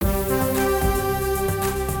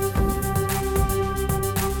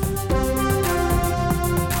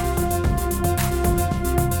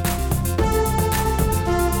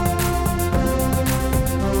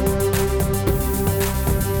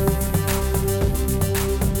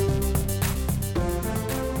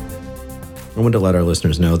wanted to let our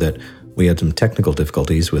listeners know that we had some technical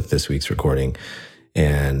difficulties with this week's recording,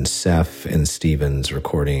 and Seth and Steven's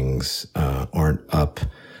recordings aren't up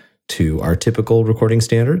to our typical recording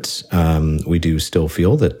standards. We do still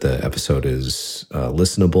feel that the episode is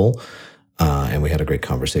listenable, and we had a great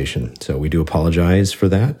conversation. So we do apologize for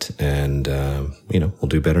that, and we'll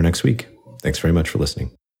do better next week. Thanks very much for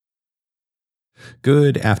listening.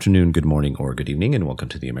 Good afternoon, good morning, or good evening, and welcome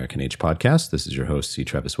to the American Age podcast. This is your host, C.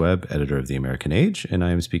 Travis Webb, editor of the American Age, and I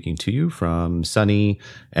am speaking to you from sunny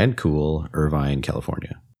and cool Irvine,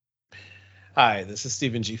 California. Hi, this is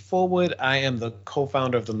Stephen G. Fullwood. I am the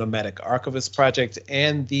co-founder of the Nomadic Archivist Project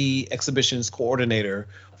and the exhibitions coordinator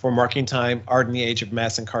for Marking Time, Art in the Age of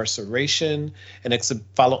Mass Incarceration, an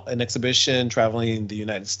exhibition traveling the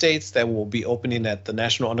United States that will be opening at the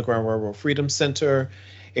National Underground Railroad Freedom Center,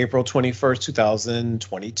 April 21st,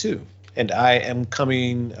 2022. And I am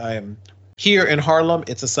here in Harlem.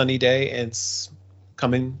 It's a sunny day and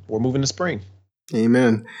we're moving to spring.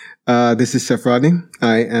 Amen. This is Seth Rodney.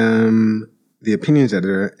 I am the opinions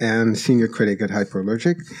editor and senior critic at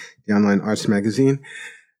Hyperallergic, the online arts magazine.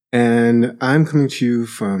 And I'm coming to you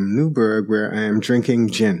from Newburgh, where I am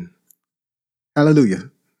drinking gin.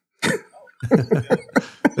 Hallelujah.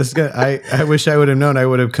 This guy, I wish I would have known. I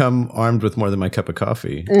would have come armed with more than my cup of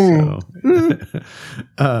coffee.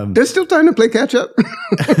 There's still time to play catch up.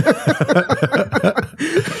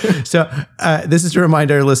 So this is to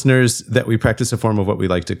remind our listeners that we practice a form of what we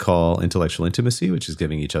like to call intellectual intimacy, which is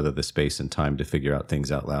giving each other the space and time to figure out things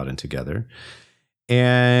out loud and together.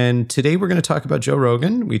 And today we're going to talk about Joe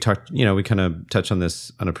Rogan. We kind of touched on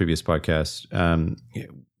this on a previous podcast.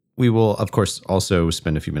 We will, of course, also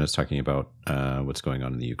spend a few minutes talking about what's going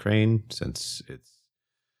on in the Ukraine, since it's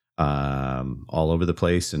all over the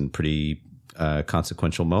place and pretty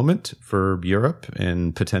consequential moment for Europe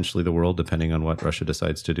and potentially the world, depending on what Russia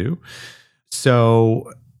decides to do.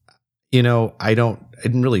 So, we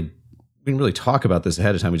didn't really talk about this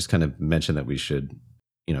ahead of time. We just kind of mentioned that we should,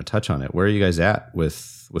 touch on it. Where are you guys at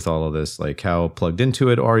with all of this? Like, how plugged into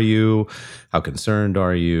it are you? How concerned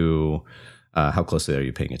are you? How closely are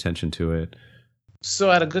you paying attention to it? So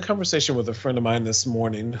I had a good conversation with a friend of mine this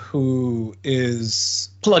morning who is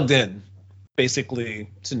plugged in basically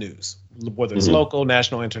to news, whether it's local,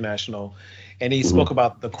 national, international. And he spoke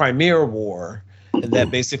about the Crimea War and that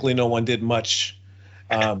basically no one did much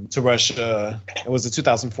to Russia. It was in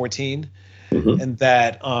 2014. And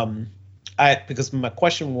that because my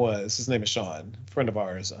question was, his name is Sean, a friend of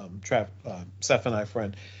ours, Seth and I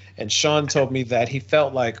friend. And Sean told me that he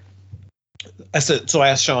felt like, I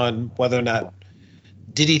asked Sean whether or not,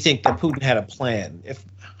 did he think that Putin had a plan?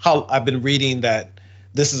 I've been reading that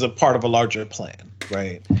this is a part of a larger plan,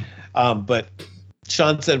 right? But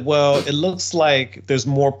Sean said, well, it looks like there's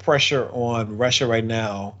more pressure on Russia right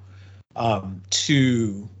now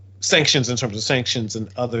to sanctions, in terms of sanctions and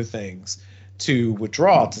other things, to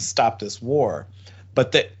withdraw, to stop this war.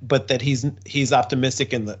 But that he's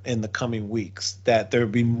optimistic in the coming weeks that there'll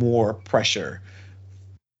be more pressure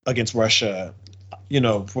against Russia,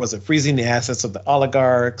 was it freezing the assets of the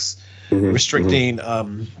oligarchs, restricting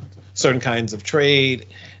certain kinds of trade.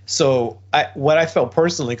 So what I felt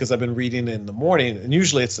personally, because I've been reading in the morning, and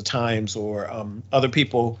usually it's the Times or other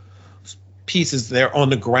people pieces, they're on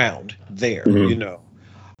the ground there,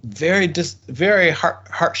 very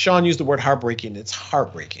heart. Sean used the word heartbreaking. It's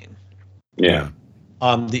heartbreaking. Yeah.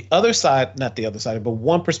 The other side, not the other side, but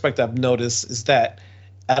one perspective I've noticed is that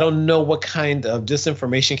I don't know what kind of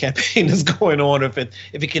disinformation campaign is going on, if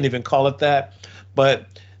you can even call it that. But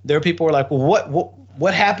there are people who are like, well,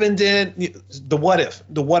 what happened in the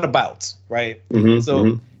whatabouts, right?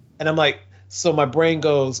 And I'm like, so my brain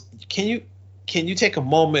goes, can you take a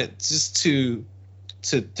moment just to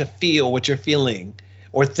feel what you're feeling,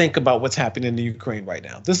 or think about what's happening in the Ukraine right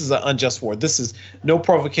now? This is an unjust war. This is no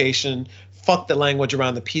provocation. Fuck the language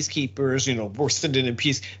around the peacekeepers. We're sending in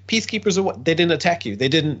peacekeepers. They didn't attack you.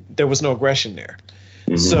 There was no aggression there.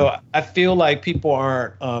 So I feel like people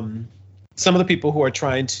aren't, some of the people who are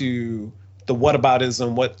trying to, the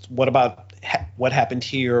whataboutism, what happened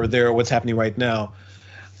here or there, or what's happening right now.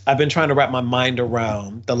 I've been trying to wrap my mind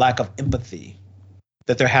around the lack of empathy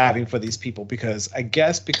that they're having for these people, because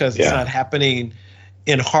it's not happening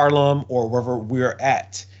in Harlem or wherever we're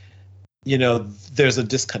at, there's a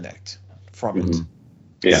disconnect from it.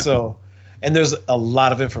 Yeah. So, and there's a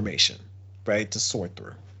lot of information, right, to sort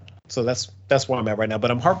through. So that's where I'm at right now, but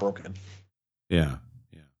I'm heartbroken. Yeah.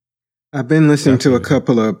 I've been listening to a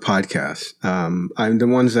couple of podcasts. The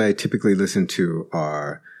ones I typically listen to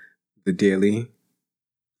are The Daily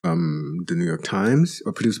from the New York Times,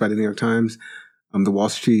 or produced by the New York Times, the Wall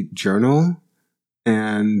Street Journal,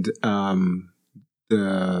 and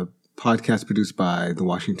the podcast produced by the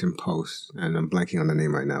Washington Post, and I'm blanking on the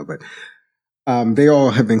name right now, but they all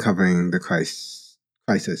have been covering the crisis.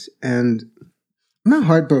 And I'm not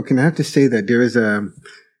heartbroken. I have to say that there is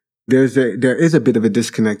a bit of a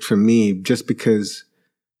disconnect for me, just because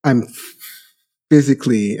I'm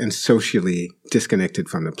physically and socially disconnected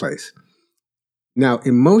from the place. Now,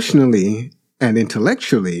 emotionally and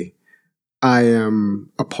intellectually, I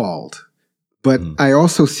am appalled. But I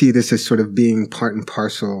also see this as sort of being part and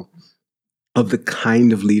parcel of the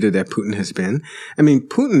kind of leader that Putin has been. I mean,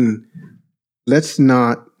 Putin, let's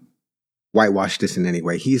not whitewash this in any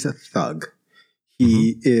way. He's a thug.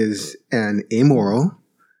 He is an amoral,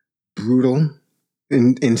 brutal,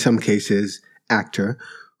 in some cases, actor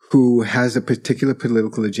who has a particular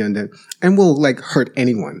political agenda and will like hurt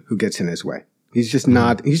anyone who gets in his way. He's just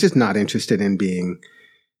not interested in being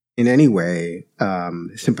in any way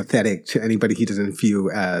sympathetic to anybody he doesn't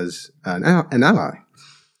view as an ally.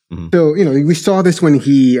 So, we saw this when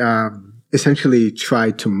he essentially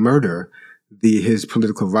tried to murder his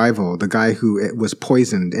political rival, the guy who was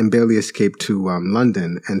poisoned and barely escaped to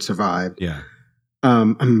London and survived. Yeah.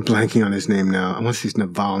 I'm blanking on his name now. I want to say it's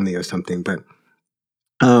Navalny or something, but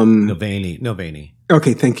Navalny.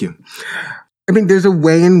 Okay, thank you. I mean, there's a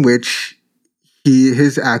way in which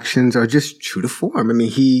his actions are just true to form. I mean,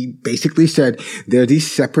 he basically said there are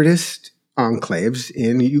these separatist enclaves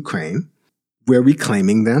in Ukraine. We're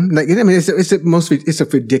reclaiming them. Like, I mean, it's a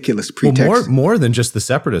ridiculous pretext. Well, more than just the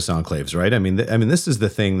separatist enclaves, right? I mean, this is the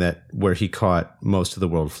thing where he caught most of the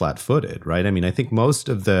world flat-footed, right? I mean, I think most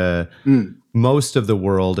of the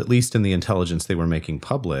world, at least in the intelligence they were making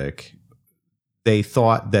public, they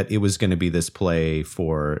thought that it was going to be this play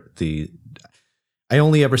for I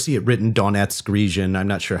only ever see it written Donetsk region. I'm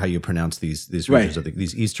not sure how you pronounce these regions of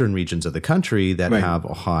these eastern regions of the country that have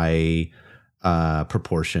a high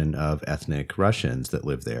proportion of ethnic Russians that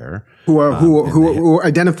live there, who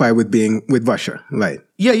identify with being with Russia, right?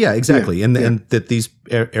 Yeah, exactly. And that these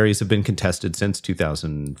areas have been contested since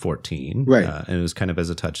 2014, right? And it was kind of as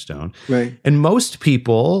a touchstone, right? And most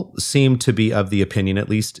people seem to be of the opinion, at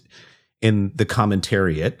least in the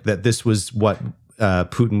commentariat, that this was what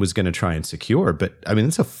Putin was going to try and secure. But I mean,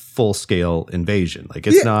 it's a full-scale invasion. Like,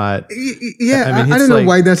 it's not. Yeah, I don't know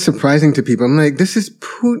why that's surprising to people. I'm like, this is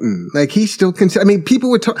Putin. Like, he still I mean,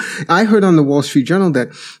 people were I heard on the Wall Street Journal that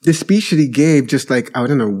the speech that he gave just like, I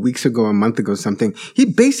don't know, weeks ago, a month ago, something, he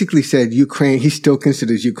basically said Ukraine, he still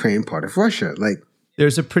considers Ukraine part of Russia. Like,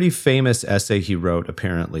 there's a pretty famous essay he wrote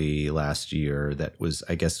apparently last year that was,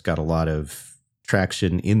 I guess, got a lot of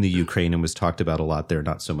traction in the Ukraine and was talked about a lot there,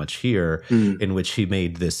 not so much here, in which he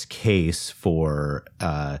made this case for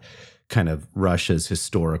kind of Russia's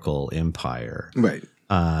historical empire, right?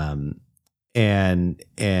 And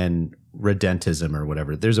redentism or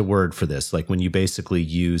whatever. There's a word for this, like when you basically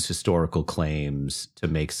use historical claims to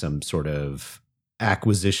make some sort of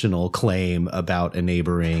acquisitional claim about a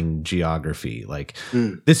neighboring geography. Like,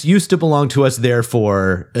 this used to belong to us,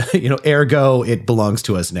 therefore, ergo it belongs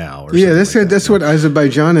to us now. Or that's what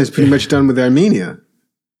Azerbaijan has pretty much done with Armenia.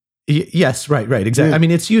 Yes, right, exactly. Yeah. I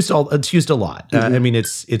mean, it's used a lot. I mean,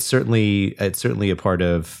 it's certainly a part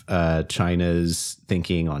of China's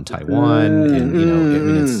thinking on Taiwan, and I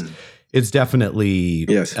mean, it's definitely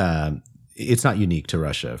it's not unique to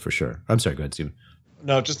Russia for sure. I'm sorry, go ahead, Stephen.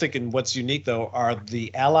 No, just thinking what's unique, though, are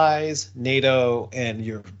the allies, NATO, and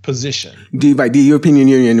your position. The European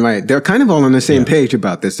Union, right. They're kind of all on the same page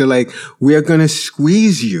about this. They're like, we're going to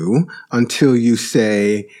squeeze you until you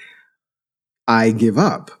say, I give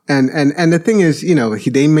up. And the thing is,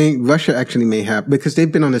 Russia actually may have, because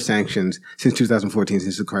they've been on the sanctions since 2014,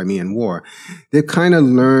 since the Crimean War. They've kind of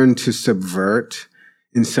learned to subvert,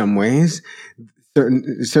 in some ways,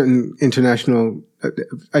 certain international,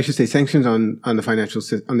 I should say, sanctions on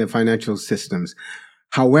their financial systems.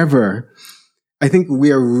 However, I think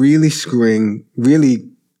we are really sort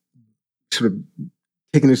of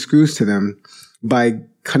taking the screws to them by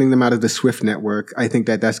cutting them out of the SWIFT network. I think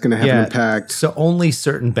that's going to have an impact. So only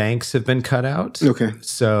certain banks have been cut out. Okay.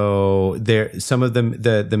 So some of them,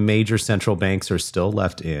 the major central banks are still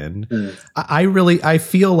left in. I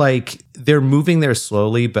feel like they're moving there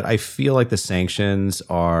slowly, but I feel like the sanctions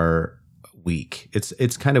are weak.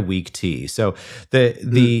 It's kind of weak tea. So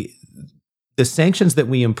the sanctions that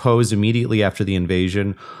we imposed immediately after the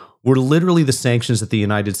invasion were literally the sanctions that the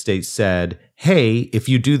United States said, hey, if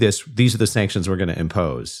you do this, these are the sanctions we're going to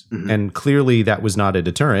impose. And clearly that was not a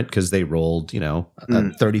deterrent because they rolled,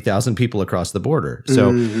 30,000 people across the border.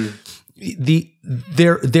 So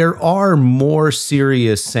there are more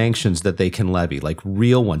serious sanctions that they can levy, like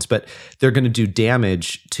real ones, but they're going to do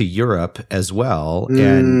damage to Europe as well,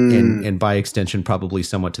 and by extension probably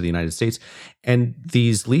somewhat to the United States. And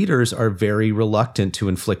these leaders are very reluctant to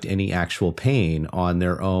inflict any actual pain on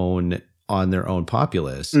their own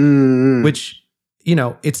populace, which, you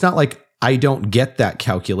know, it's not like I don't get that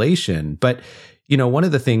calculation, but you know, one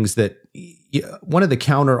of the things that one of the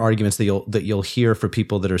counter arguments that you'll hear for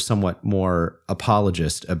people that are somewhat more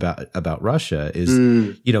apologist about Russia is,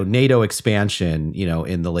 you know, NATO expansion, you know,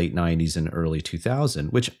 in the late 90s and early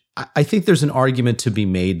 2000, which I think there's an argument to be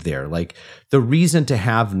made there. Like the reason to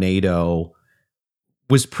have NATO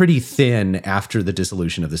was pretty thin after the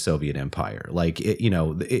dissolution of the Soviet Empire. Like,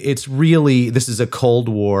 it's really, this is a Cold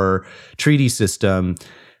War treaty system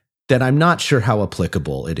that I'm not sure how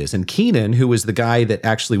applicable it is. And Keenan, who was the guy that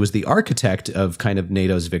actually was the architect of kind of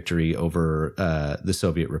NATO's victory over the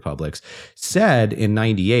Soviet republics, said in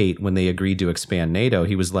 98, when they agreed to expand NATO,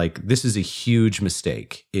 he was like, this is a huge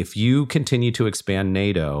mistake. If you continue to expand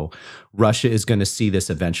NATO, Russia is going to see this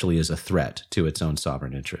eventually as a threat to its own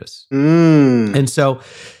sovereign interests. And so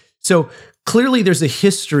clearly there's a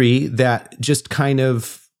history that just kind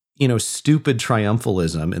of, you know, stupid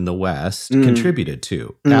triumphalism in the West contributed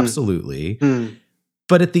to. Absolutely.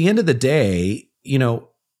 But at the end of the day, you know,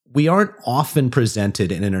 we aren't often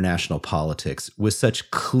presented in international politics with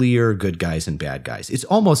such clear good guys and bad guys. It's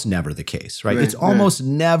almost never the case, right? It's almost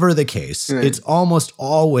never the case. It's almost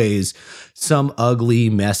always some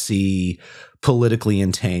ugly, messy, politically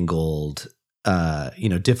entangled,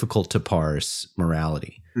 difficult to parse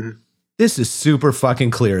morality. This is super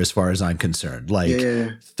fucking clear as far as I'm concerned. Like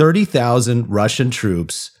 30,000 Russian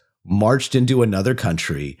troops marched into another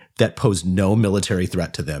country that posed no military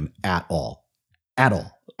threat to them at all. At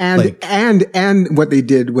all. And what they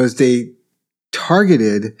did was they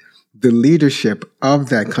targeted the leadership of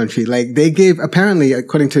that country. Like they gave, apparently,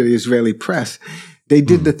 according to the Israeli press, they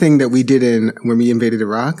did the thing that we did when we invaded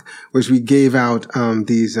Iraq, was we gave out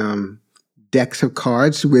these decks of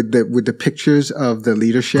cards with the pictures of the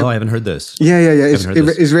leadership. Oh, I haven't heard this. Yeah.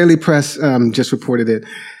 Israeli press just reported it,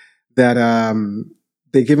 that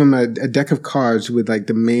they give them a deck of cards with like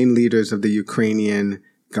the main leaders of the Ukrainian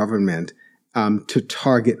government to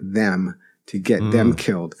target them, to get them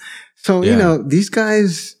killed. So, you know, these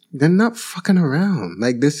guys, they're not fucking around.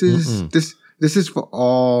 Like this is for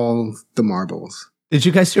all the marbles. Did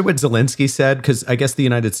you guys hear what Zelensky said? Because I guess the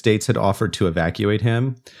United States had offered to evacuate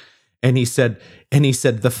him. And he said,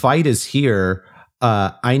 the fight is here.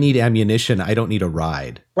 I need ammunition. I don't need a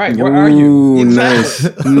ride. Right. Where are you?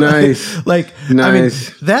 Exactly. Nice. Like, nice. I mean,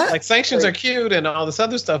 that like sanctions are cute and all this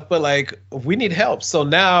other stuff, but like we need help. So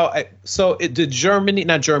now, Germany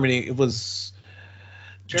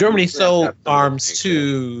sold arms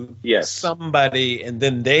to somebody, and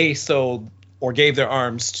then they sold or gave their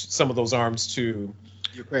arms, some of those arms to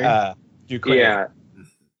Ukraine. Yeah.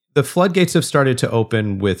 The floodgates have started to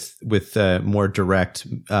open with more direct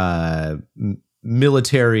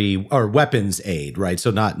military or weapons aid, right?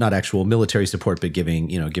 So not actual military support, but giving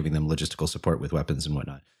them logistical support with weapons and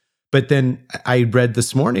whatnot. But then I read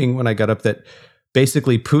this morning when I got up that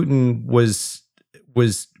basically Putin was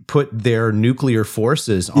put their nuclear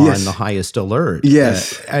forces on the highest alert.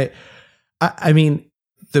 Yes. I mean,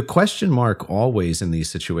 the question mark always in these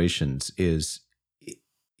situations is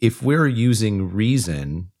if we're using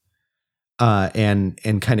reason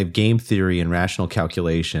and kind of game theory and rational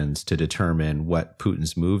calculations to determine what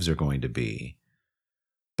Putin's moves are going to be.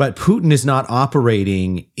 But Putin is not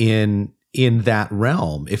operating in that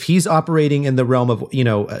realm. If he's operating in the realm of,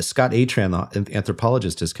 Scott Atran, the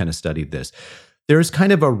anthropologist, has kind of studied this. There's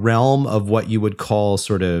kind of a realm of what you would call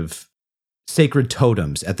sort of sacred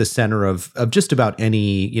totems at the center of just about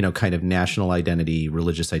any, kind of national identity,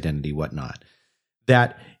 religious identity, whatnot,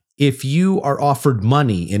 that if you are offered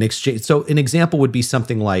money in exchange, so an example would be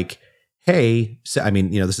something like, hey, so, I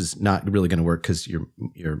mean, this is not really going to work because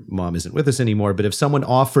your mom isn't with us anymore. But if someone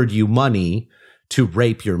offered you money to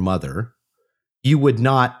rape your mother, you would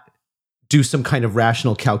not do some kind of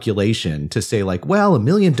rational calculation to say like, well, $1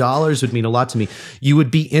 million would mean a lot to me. You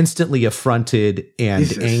would be instantly affronted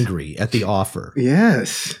and angry at the offer.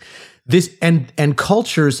 Yes. This and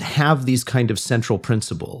cultures have these kind of central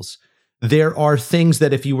principles. There are things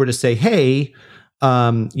that if you were to say, hey,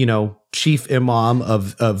 chief imam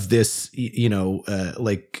of this, of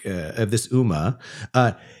this ummah,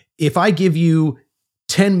 if I give you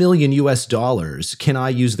 $10 million US, can I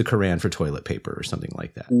use the Quran for toilet paper or something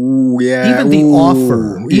like that? Ooh, yeah. Even the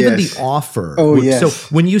offer. Oh, yes. So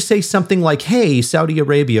when you say something like, hey, Saudi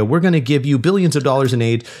Arabia, we're going to give you billions of dollars in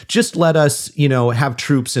aid, just let us, have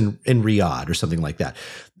troops in Riyadh or something like that.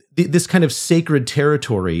 This kind of sacred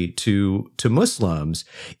territory to Muslims,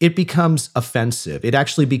 it becomes offensive. It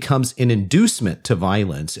actually becomes an inducement to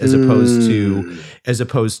violence as opposed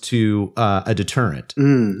to a deterrent.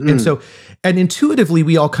 And intuitively,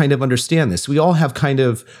 we all kind of understand this. We all have kind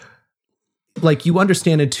of like, you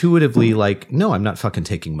understand intuitively, like, no, I'm not fucking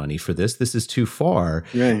taking money for this. This is too far.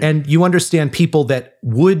 Right. And you understand people that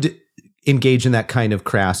would engage in that kind of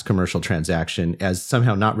crass commercial transaction as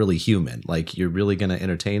somehow not really human. Like, you're really going to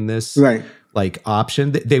entertain this like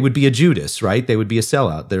option? They would be a Judas, right? They would be a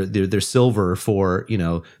sellout. They're silver for,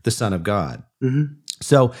 the Son of God. Mm-hmm.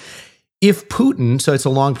 So if Putin, so it's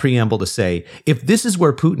a long preamble to say, if this is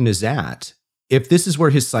where Putin is at, if this is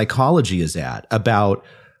where his psychology is at about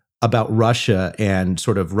Russia and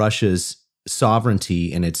sort of Russia's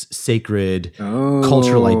sovereignty and its sacred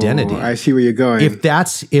cultural identity. I see where you're going.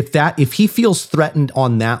 If he feels threatened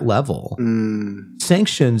on that level,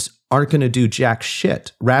 sanctions aren't going to do jack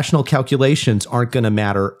shit. Rational calculations aren't going to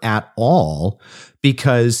matter at all,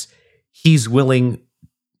 because he's willing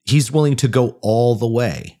to go all the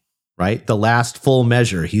way, right? The last full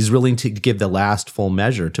measure. He's willing to give the last full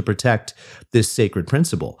measure to protect this sacred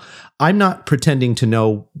principle. I'm not pretending to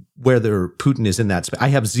know whether Putin is in that space. I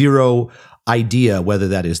have zero idea whether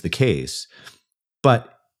that is the case,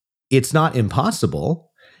 but it's not impossible,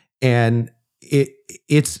 and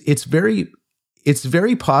it's very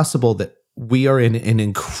possible that we are in an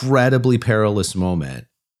incredibly perilous moment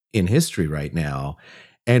in history right now,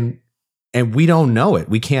 and we don't know it.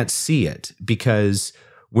 We can't see it because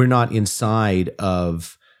we're not inside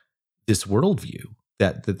of this worldview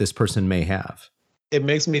that this person may have. It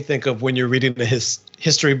makes me think of when you're reading a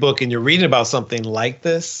history book and you're reading about something like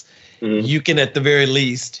this. You can, at the very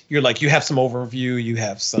least, you're like, you have some overview, you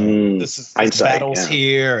have some, this battles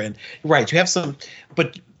here, and you have some,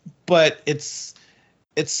 but it's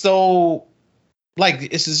so,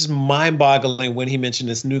 like, it's just mind-boggling when he mentioned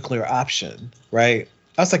this nuclear option, right?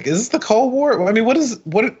 I was like, is this the Cold War? I mean, what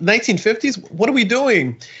 1950s? What are we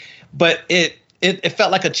doing? But it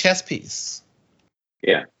felt like a chess piece.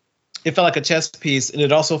 Yeah. It felt like a chess piece, and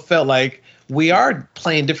it also felt like we are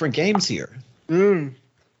playing different games here.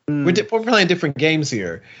 We're playing different games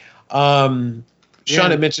here. Sean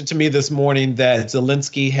had mentioned to me this morning that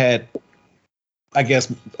Zelensky had, I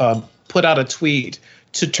guess, put out a tweet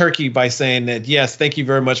to Turkey by saying that, yes, thank you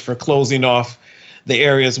very much for closing off the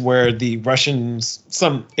areas where the Russian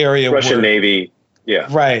Navy. Yeah.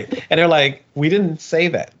 Right. And they're like, we didn't say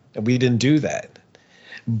that. We didn't do that.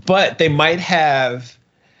 But they might have.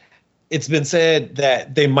 It's been said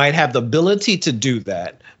that they might have the ability to do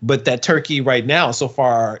that, but that Turkey right now, as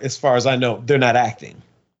far as I know, they're not acting.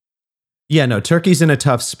 Yeah, no, Turkey's in a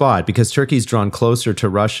tough spot because Turkey's drawn closer to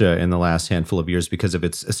Russia in the last handful of years because of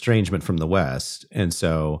its estrangement from the West. And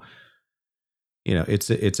so,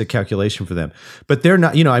 it's a calculation for them. But they're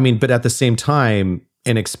not, but at the same time,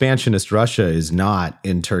 an expansionist Russia is not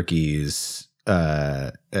in Turkey's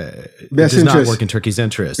best does interest. Not work in Turkey's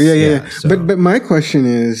interest. Yeah. So. But my question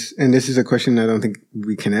is, and this is a question I don't think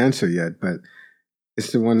we can answer yet, but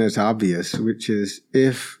it's the one that's obvious, which is,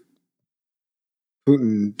 if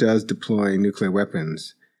Putin does deploy nuclear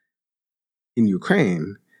weapons in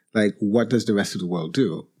Ukraine, like, what does the rest of the world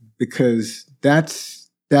do? Because that's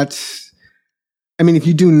I mean, if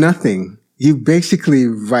you do nothing, you basically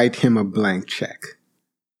write him a blank check.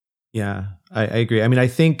 Yeah, I agree. I mean, I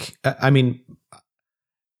think, I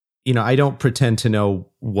don't pretend to know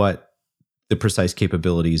what the precise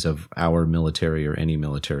capabilities of our military or any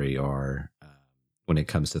military are when it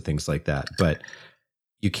comes to things like that, but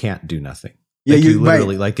you can't do nothing. Yeah, like, you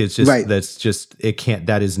literally, right. like, it's just, right. That's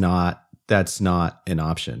not an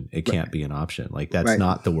option. It can't be an option. Like, that's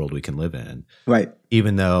not the world we can live in. Right.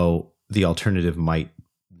 Even though the alternative might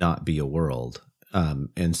not be a world.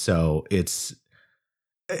 And so it's,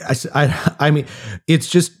 I mean, it's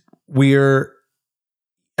just,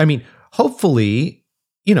 hopefully,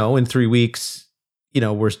 in 3 weeks,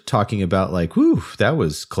 we're talking about like, whew, that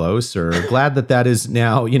was close, or glad that is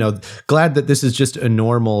now, glad that this is just a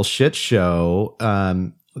normal shit show.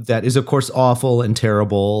 That is, of course, awful and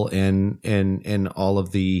terrible, and all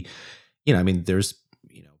of the, there's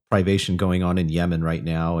privation going on in Yemen right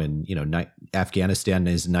now, and Afghanistan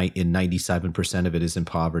is in 97% of it is in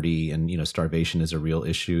poverty, and starvation is a real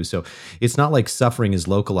issue. So it's not like suffering is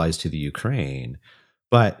localized to the Ukraine,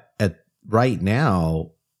 but right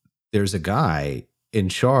now there's a guy in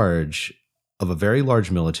charge of a very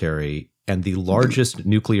large military and the largest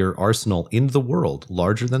nuclear arsenal in the world,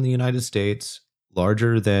 larger than the United States,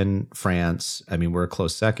 larger than France. I mean, we're a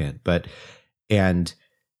close second, and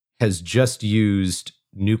has just used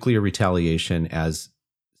nuclear retaliation as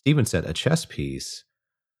Stephen said, a chess piece.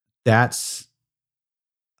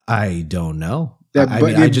 I don't know.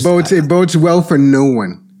 It bodes well for no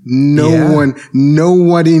one.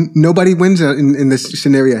 Nobody wins in this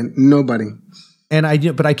scenario. Nobody. And I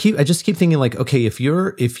just keep thinking like, okay, if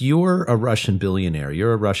you're a Russian billionaire,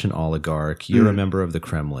 you're a Russian oligarch, you're a member of the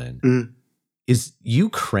Kremlin, is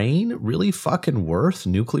Ukraine really fucking worth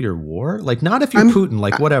nuclear war? Like, not if you're Putin,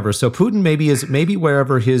 like whatever. So Putin maybe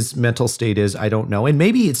wherever his mental state is, I don't know. And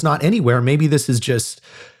maybe it's not anywhere. Maybe this is just,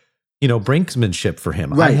 brinksmanship for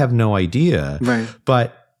him. Right. I have no idea. Right.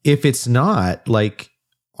 But if it's not, like,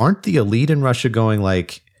 aren't the elite in Russia going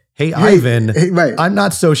like, hey, Ivan, right. I'm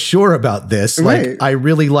not so sure about this. Like, right. I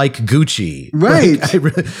really like Gucci. Right.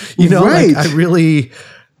 Like, I really.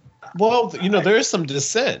 Well, there is some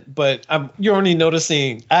dissent, but you're only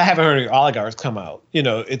noticing. I haven't heard any oligarchs come out.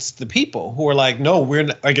 It's the people who are like, no, we're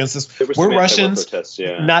not against this. We're Russians,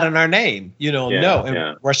 not in our name.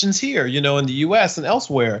 Russians here, in the U.S. and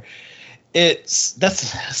elsewhere.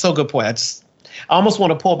 That's so good point. I almost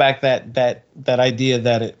want to pull back that idea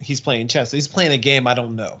that he's playing chess. He's playing a game I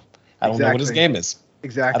don't know. I don't know what his game is.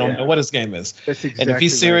 Exactly. I don't know what his game is. That's exactly. And if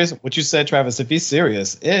he's serious, right. What you said, Travis, if he's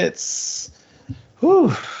serious, it's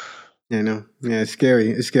whew. Yeah, no. Yeah, it's scary.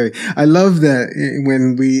 It's scary. I love that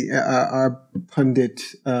when we our pundit.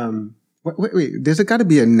 Wait. There's got to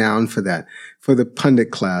be a noun for that, for the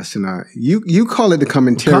pundit class in our. You call it the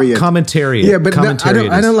commentariat. Commentariat. Yeah, but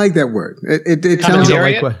I don't like that word. It sounds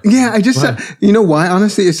like yeah. I just you know why?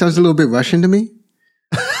 Honestly, it sounds a little bit Russian to me.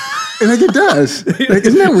 Like it does. Like,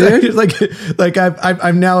 isn't that weird? Like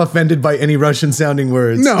I'm now offended by any Russian sounding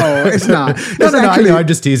words. No, it's not. No, I'm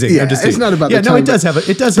just teasing. Yeah, I'm just teasing. It's not about. Yeah, the no, time, it does have.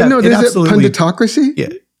 It does but have. No, it there's absolutely. a punditocracy. Yeah.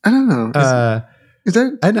 I don't know. Is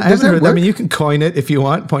that? I haven't heard that. I mean, you can coin it if you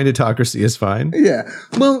want. Punditocracy is fine. Yeah.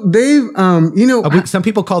 Well, they've. Some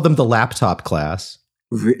people call them the laptop class.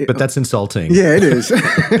 But that's insulting. Yeah, it is.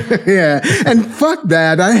 Yeah, and fuck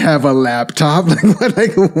that. I have a laptop.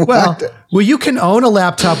 What? Well, you can own a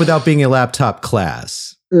laptop without being a laptop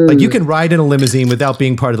class. Like you can ride in a limousine without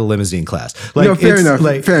being part of the limousine class. Like, no, fair enough.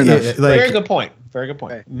 Fair enough. Very good point. Very good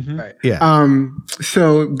point. Right. Mm-hmm. Right. Yeah.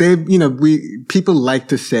 So they, people like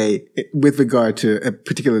to say with regard to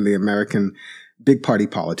particularly American big party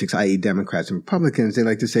politics, i.e. Democrats and Republicans, they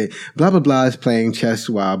like to say blah blah blah is playing chess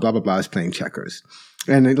while blah blah blah is playing checkers.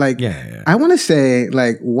 And I want to say,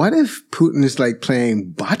 what if Putin is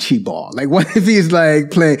playing bocce ball? What if he's playing,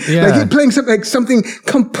 he's playing something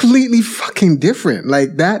completely fucking different,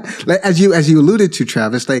 as you alluded to,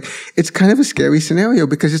 Travis. It's kind of a scary scenario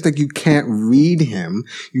because it's you can't read him,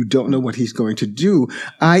 you don't know what he's going to do.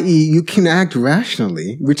 I.e., you can act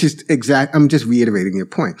rationally, which is exact. I'm just reiterating your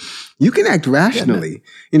point. You can act rationally,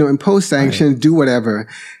 impose sanctions, do whatever,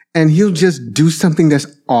 and he'll just do something that's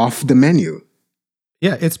off the menu.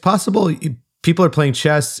 Yeah, it's possible people are playing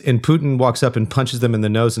chess and Putin walks up and punches them in the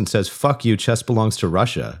nose and says, "Fuck you, chess belongs to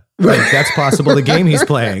Russia." That's possible. The game he's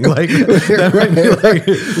playing, that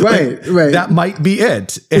might be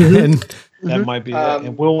it. And that might be it.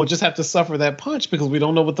 And we'll just have to suffer that punch because we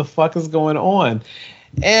don't know what the fuck is going on.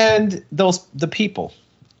 And the people,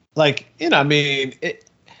 it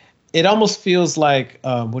almost feels like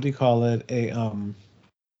what do you call it?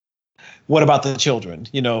 What about the children?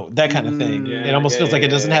 That kind of thing. It almost feels like it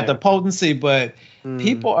doesn't have the potency, but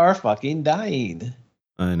people are fucking dying.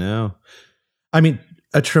 I know. I mean,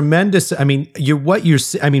 one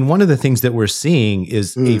of the things that we're seeing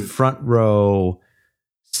is a front row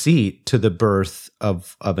seat to the birth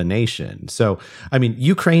of a nation. So,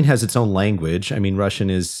 Ukraine has its own language. Russian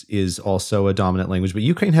is also a dominant language, but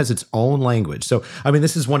Ukraine has its own language. So,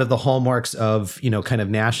 this is one of the hallmarks of, kind of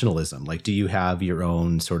nationalism. Do you have your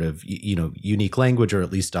own sort of, unique language or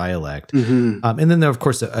at least dialect? And then there are, of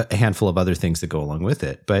course, a handful of other things that go along with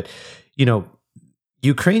it. But,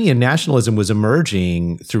 Ukrainian nationalism was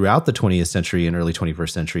emerging throughout the 20th century and early 21st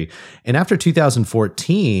century. And after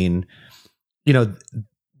 2014,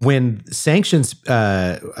 when sanctions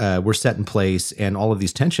were set in place and all of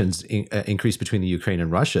these tensions increased between the Ukraine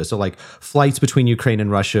and Russia, so flights between Ukraine and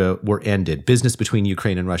Russia were ended, business between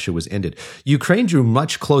Ukraine and Russia was ended. Ukraine drew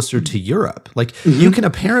much closer to Europe. You can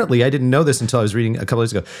apparently, I didn't know this until I was reading a couple of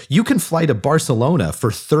days ago, you can fly to Barcelona for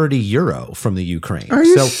 €30 from the Ukraine. Are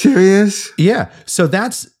you serious? Yeah. So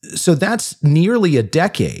that's nearly a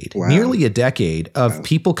decade, of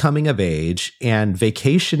people coming of age and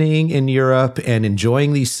vacationing in Europe and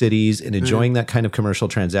enjoying these cities and enjoying that kind of commercial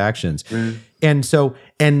transactions.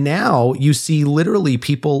 And now you see literally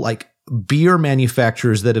people like beer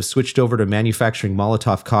manufacturers that have switched over to manufacturing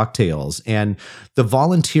Molotov cocktails, and the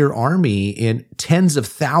volunteer army in tens of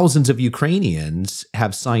thousands of Ukrainians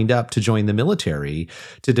have signed up to join the military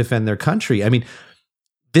to defend their country. I mean,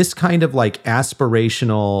 this kind of like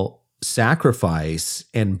aspirational sacrifice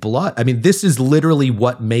and blood. I mean, this is literally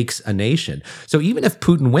what makes a nation. So even if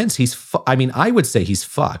Putin wins, I would say he's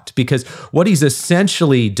fucked, because what he's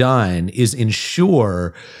essentially done is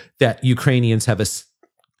ensure that Ukrainians have a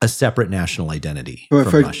separate national identity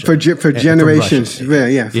for generations.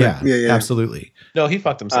 Yeah, absolutely. No, he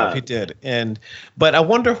fucked himself. He did. But I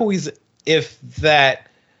wonder this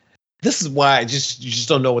is why you just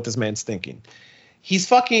don't know what this man's thinking.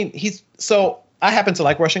 So I happen to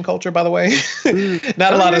like Russian culture, by the way.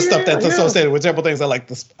 Not a lot of stuff that's associated with several things. I like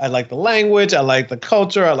the language. I like the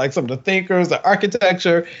culture. I like some of the thinkers, the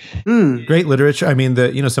architecture. Great literature. I mean,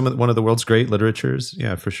 one of the world's great literatures.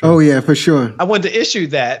 Yeah, for sure. Oh yeah, for sure. I wanted to issue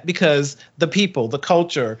that because the people, the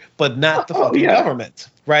culture, but not the fucking government,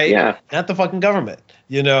 right? Yeah. Not the fucking government.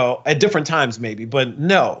 At different times maybe, but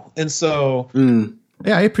no. And so.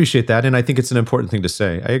 Yeah, I appreciate that, and I think it's an important thing to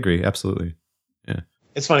say. I agree, absolutely. Yeah.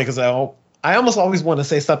 It's funny because I almost always want to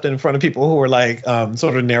say something in front of people who are like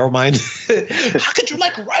sort of narrow-minded. How could you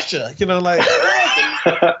like Russia?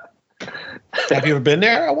 Have you ever been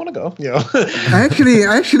there? I want to go. I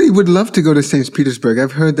actually would love to go to St. Petersburg.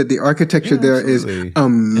 I've heard that the architecture there is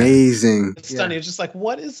amazing. It's stunning. It's just like,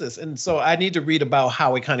 what is this? And so I need to read about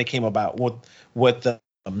how it kind of came about, what the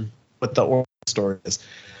origin story is.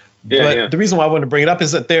 The reason why I want to bring it up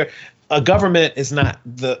is that a government is not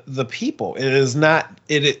the people. It is not.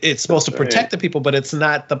 It's supposed to protect the people, but it's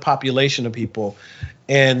not the population of people.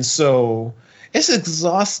 And so it's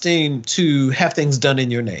exhausting to have things done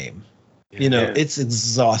in your name. It's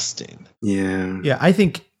exhausting. Yeah. Yeah, I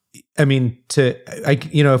think. I mean,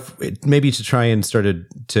 maybe to try and start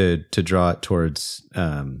to draw it towards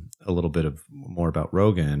a little bit of more about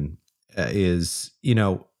Rogan is,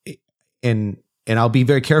 and I'll be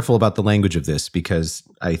very careful about the language of this, because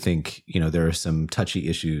I think, there are some touchy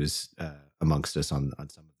issues amongst us on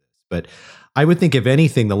some of this. But I would think, if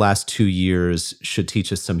anything, the last 2 years should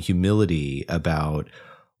teach us some humility about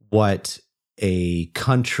what a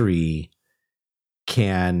country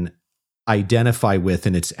can identify with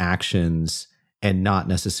in its actions and not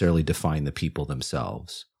necessarily define the people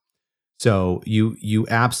themselves. So you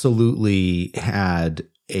absolutely had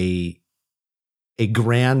a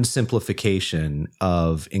grand simplification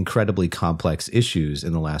of incredibly complex issues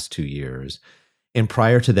in the last 2 years. And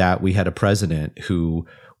prior to that, we had a president who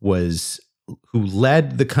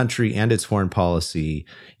led the country and its foreign policy,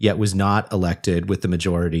 yet was not elected with the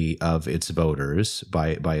majority of its voters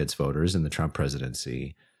by its voters in the Trump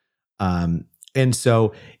presidency. And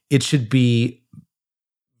so it should be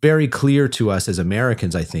very clear to us as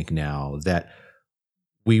Americans, I think now, that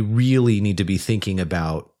we really need to be thinking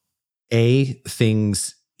about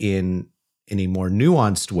things in a more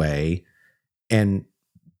nuanced way, and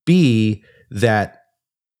B, that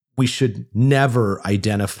we should never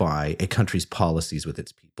identify a country's policies with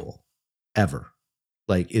its people, ever.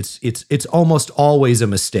 Like it's almost always a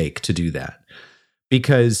mistake to do that,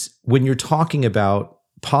 because when you're talking about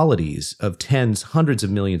polities of tens, hundreds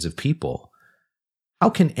of millions of people, how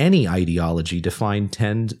can any ideology define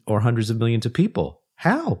tens or hundreds of millions of people?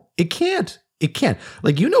 How? It can't. It can't.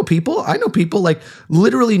 Like, people, I know people, like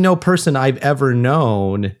literally no person I've ever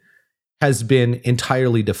known has been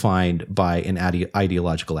entirely defined by an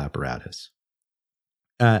ideological apparatus.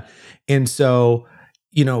 And so,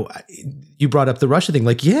 you brought up the Russia thing.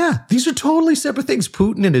 Like, yeah, these are totally separate things.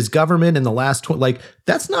 Putin and his government in the last,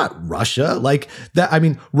 that's not Russia. Like that. I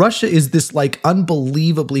mean, Russia is this like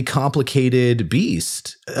unbelievably complicated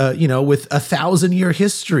beast, with 1,000-year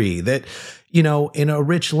history that, in a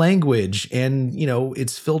rich language, and,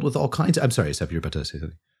 it's filled with all kinds of, I'm sorry, Seth, you're about to say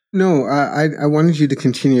something. No, I wanted you to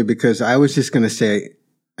continue, because I was just going to say,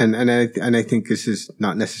 and I think this is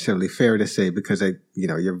not necessarily fair to say, because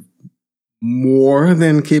you're more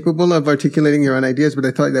than capable of articulating your own ideas, but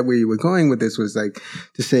I thought that where you were going with this was like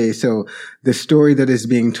to say, so the story that is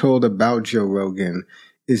being told about Joe Rogan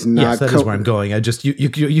is not. Yes, that is where I'm going. I just you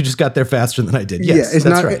just got there faster than I did. Yes, it's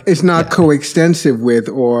not. Right. It's not coextensive with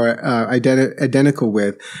or identical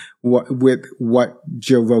with what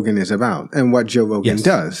Joe Rogan is about and what Joe Rogan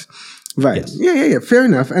does. Right. Yes. Yeah. Fair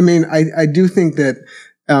enough. I mean, I do think that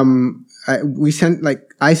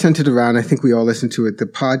I sent it around. I think we all listened to it. The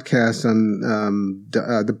podcast on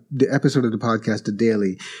the episode of the podcast, The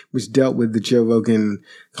Daily, which dealt with the Joe Rogan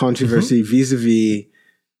controversy vis-a-vis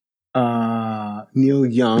Neil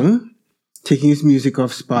Young taking his music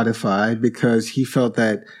off Spotify because he felt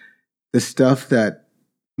that the stuff that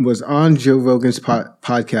was on Joe Rogan's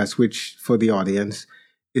podcast, which for the audience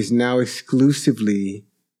is now exclusively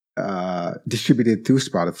distributed through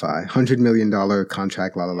Spotify, $100 million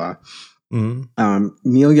contract, la la la. Mm-hmm.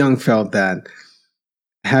 Neil Young felt that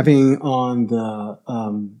having on the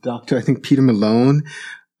Dr. I think Peter Malone,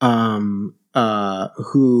 who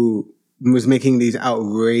was making these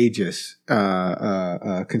outrageous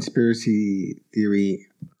conspiracy theory,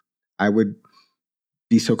 I would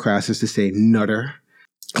be so crass as to say nutter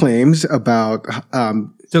claims about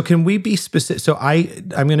so can we be specific? So I'm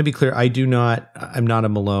going to be clear. I'm not a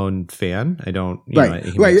Malone fan. I don't. Right.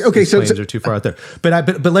 Okay. So claims are too far out there.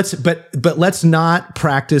 But let's not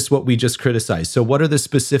practice what we just criticized. So what are the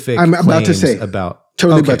specific? I'm about to say about.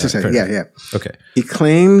 Totally about to say. Yeah. Okay. He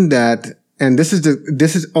claimed that, and this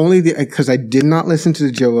is only because I did not listen to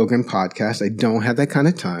the Joe Rogan podcast. I don't have that kind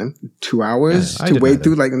of time. 2 hours to wade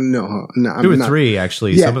through. Like no. 2 or 3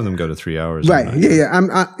 actually. Yeah. Some of them go to 3 hours. Right. I'm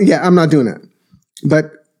not doing it.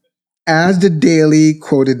 But as the Daily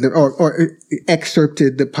quoted or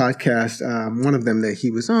excerpted the podcast, one of them that he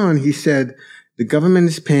was on, he said the government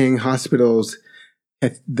is paying hospitals.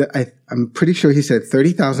 I'm pretty sure he said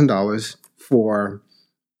 $30,000 for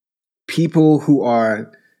people who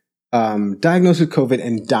are diagnosed with COVID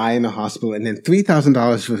and die in the hospital, and then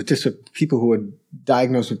 $3,000 for just for people who are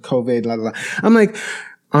diagnosed with COVID. Blah, blah, blah. I'm like,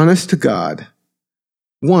 honest to God.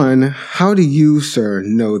 1, how do you, sir,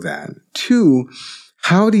 know that? 2,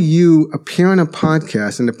 how do you appear on a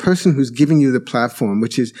podcast and the person who's giving you the platform,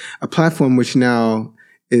 which is a platform which now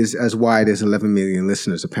is as wide as 11 million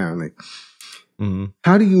listeners, apparently. Mm-hmm.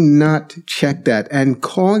 How do you not check that and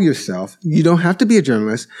call yourself? You don't have to be a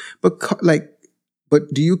journalist, but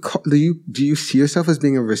do you see yourself as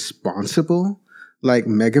being a responsible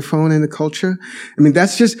megaphone in the culture? I mean,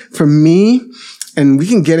 that's just for me. And we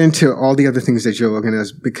can get into all the other things that Joe Rogan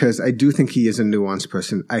does because I do think he is a nuanced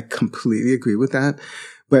person. I completely agree with that.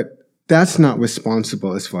 But that's not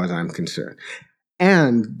responsible as far as I'm concerned.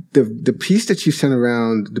 And the piece that you sent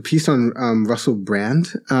around, the piece on Russell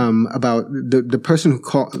Brand about the person who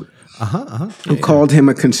called him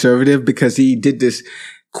a conservative because he did this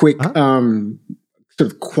quick sort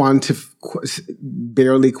of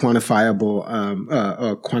barely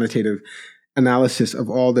quantifiable quantitative analysis of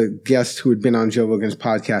all the guests who had been on Joe Rogan's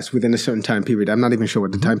podcast within a certain time period. I'm not even sure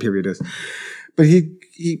what the time period is, but he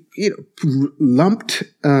lumped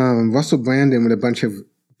Russell Brand in with a bunch of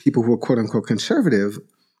people who were quote unquote conservative,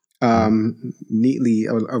 neatly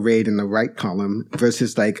arrayed in the right column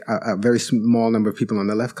versus a very small number of people on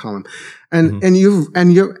the left column,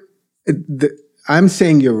 I'm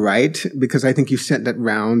saying you're right because I think you sent that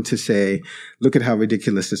round to say, look at how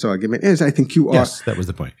ridiculous this argument is. I think you are. Yes, that was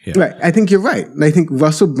the point. Yeah. Right. I think you're right. And I think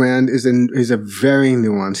Russell Brand is a very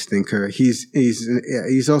nuanced thinker. He's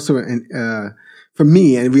also for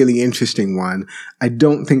me, a really interesting one. I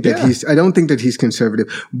don't think that he's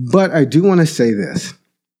conservative, but I do want to say this.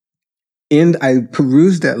 And I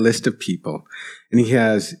perused that list of people, and he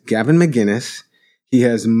has Gavin McInnes. He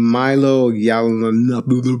has Milo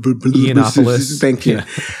Yiannopoulos. Thank you.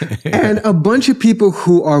 Yeah. And a bunch of people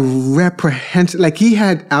who are reprehensible. Like he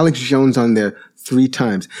had Alex Jones on there 3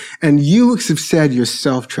 times. And you have said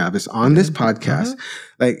yourself, Travis, on this podcast,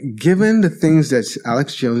 given the things that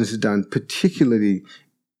Alex Jones has done, particularly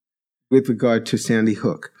with regard to Sandy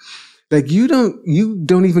Hook, you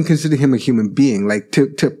don't even consider him a human being.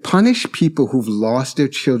 To punish people who've lost their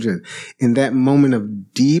children in that moment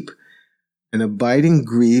of deep and abiding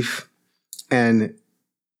grief and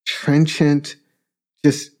trenchant,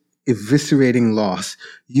 just eviscerating loss.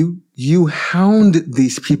 You hound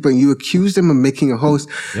these people and you accuse them of making a hoax.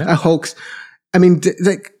 I mean,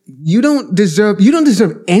 you don't deserve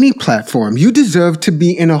any platform. You deserve to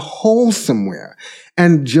be in a hole somewhere.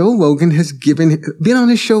 And Joe Rogan has been on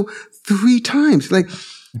his show 3 times.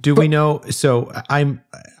 Do we know? So I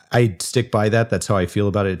stick by that. That's how I feel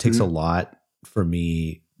about it. It takes a lot for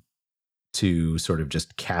me to sort of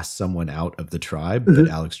just cast someone out of the tribe, but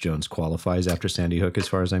Alex Jones qualifies after Sandy Hook, as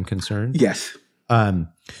far as I'm concerned. Yes. And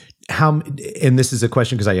this is a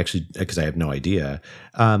question because I have no idea.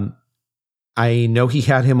 I know he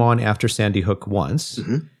had him on after Sandy Hook once.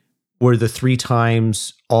 Mm-hmm. Were the 3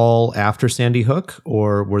 times all after Sandy Hook,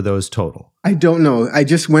 or were those total? I don't know. I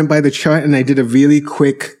just went by the chart and I did a really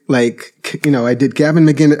quick, I did Gavin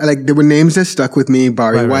McInnes. There were names that stuck with me.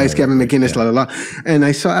 Barry Weiss, Gavin McInnes, la, la, la. And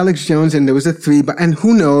I saw Alex Jones and there was a 3, and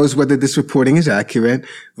who knows whether this reporting is accurate,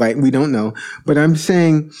 right? We don't know. But I'm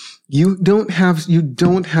saying you don't have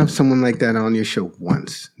someone like that on your show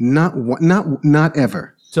once. Not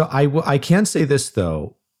ever. So I can say this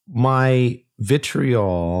though. my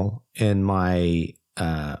vitriol and my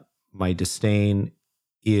disdain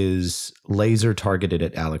is laser targeted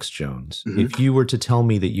at Alex Jones. Mm-hmm. If you were to tell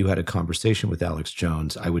me that you had a conversation with Alex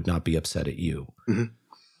Jones, I would not be upset at you. Mm-hmm.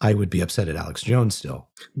 I would be upset at Alex Jones still.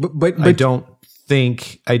 But I don't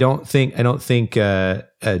think Joe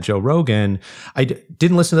Rogan.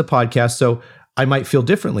 Didn't listen to the podcast, so I might feel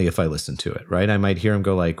differently if I listen to it, right? I might hear him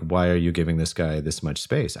go like, "Why are you giving this guy this much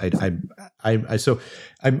space?" So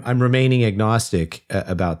I'm remaining agnostic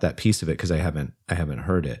about that piece of it because I haven't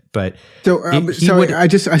heard it. But sorry, I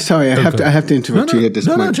have to interrupt you at this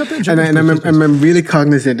point. No, jump in. I'm really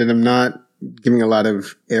cognizant that I'm not giving a lot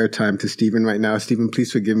of airtime to Stephen right now. Stephen,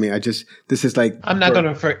 please forgive me. This is like I'm not going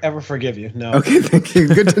to ever forgive you. No. Okay, thank you.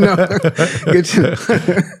 Good to know. Good to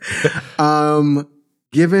know.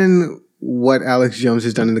 Given what Alex Jones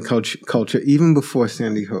has done in the culture, even before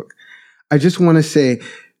Sandy Hook, I just want to say,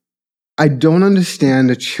 I don't understand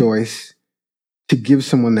the choice to give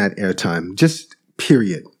someone that airtime. Just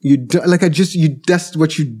period. That's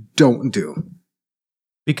what you don't do.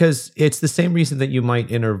 Because it's the same reason that you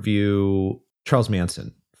might interview Charles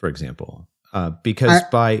Manson, for example. Because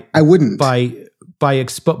I wouldn't. But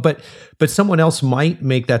someone else might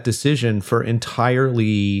make that decision for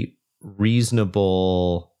entirely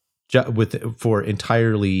reasonable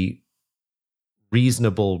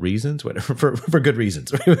reasons, whatever, for good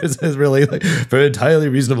reasons. Right? It's really like for entirely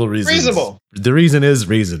reasonable reasons. Reasonable. The reason is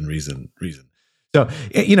reason. So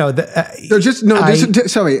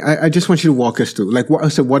sorry. I just want you to walk us through.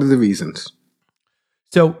 What are the reasons?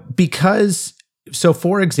 So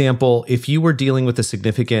for example, if you were dealing with a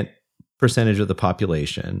significant percentage of the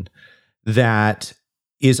population that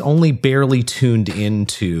is only barely tuned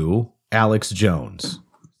into Alex Jones.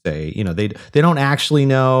 Say, they don't actually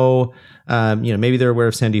know, maybe they're aware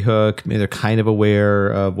of Sandy Hook, maybe they're kind of aware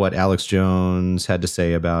of what Alex Jones had to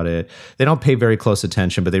say about it. They don't pay very close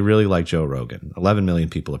attention, but they really like Joe Rogan. 11 million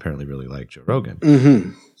people apparently really like Joe Rogan.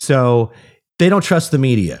 Mm-hmm. So they don't trust the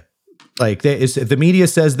media. Like if the media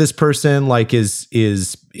says this person like is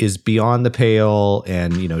beyond the pale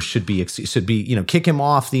and should be kick him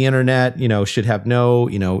off the internet, should have no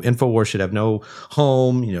InfoWars should have no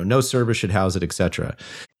home, no server should house it, etc.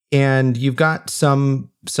 And you've got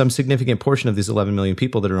some significant portion of these 11 million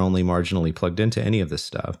people that are only marginally plugged into any of this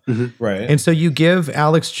stuff. Mm-hmm. Right. And so you give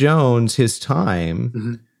Alex Jones his time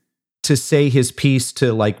mm-hmm. to say his piece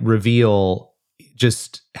to like reveal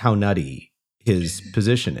just how nutty his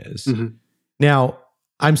position is. Mm-hmm. Now,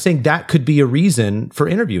 I'm saying that could be a reason for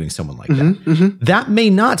interviewing someone like that. Mm-hmm. That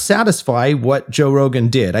may not satisfy what Joe Rogan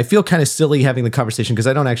did. I feel kind of silly having the conversation because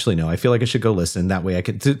I don't actually know. I feel like I should go listen. That way I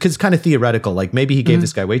could, because it's kind of theoretical. Like maybe he gave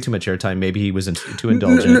this guy way too much airtime. Maybe he was too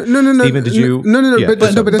indulgent. No. Stephen, did you? No. Yeah, but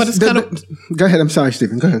it's kind of. Go ahead. I'm sorry,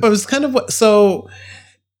 Stephen. Go ahead. But it's kind of what. So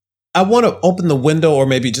I want to open the window or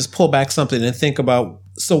maybe just pull back something and think about.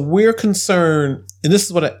 So we're concerned, and this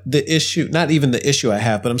is what the issue, not even the issue I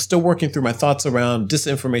have, but I'm still working through my thoughts around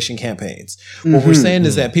disinformation campaigns. Mm-hmm. What we're saying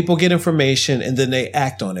is that people get information and then they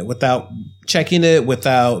act on it without checking it,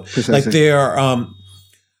 without Precisely. Like they're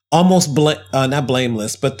almost not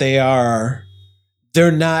blameless, but they're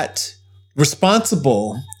not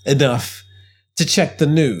responsible enough to check the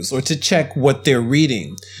news or to check what they're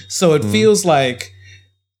reading. So it feels like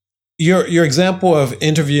your example of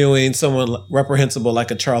interviewing someone reprehensible like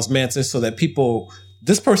a Charles Manson so that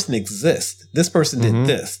this person exists. This person did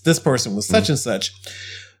this. This person was such and such.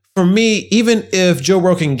 For me, even if Joe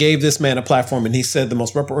Rogan gave this man a platform and he said the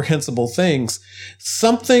most reprehensible things,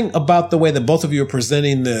 something about the way that both of you are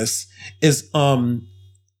presenting this has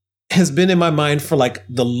been in my mind for like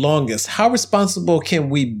the longest. How responsible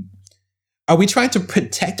are we trying to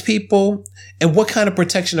protect people? And what kind of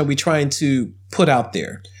protection are we trying to put out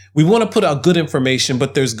there? We want to put out good information,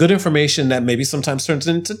 but there's good information that maybe sometimes turns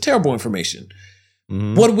into terrible information.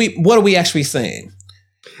 Mm-hmm. What are we actually saying?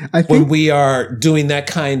 I think when we are doing that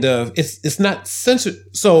kind of, it's not censored.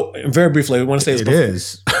 So very briefly, I want to say this. It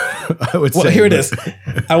is. I would say. Well, here it is.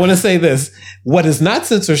 I want to say this. What is not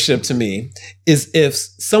censorship to me is if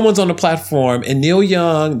someone's on the platform and Neil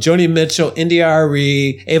Young, Joni Mitchell,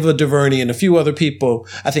 India.Arie, Ava DuVernay, and a few other people,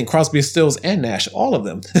 I think Crosby, Stills, and Nash, all of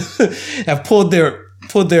them have pulled their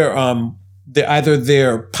either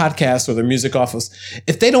their podcast or their music office.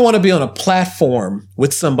 If they don't want to be on a platform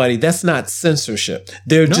with somebody, that's not censorship.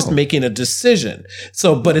 They're just making a decision.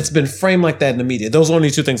 So, but it's been framed like that in the media. Those are only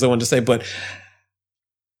two things I wanted to say, but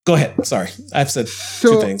go ahead. Sorry. I've said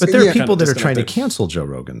two things. But there are people that are trying to cancel Joe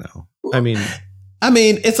Rogan though. I mean, I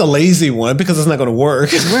mean, it's a lazy one because it's not going to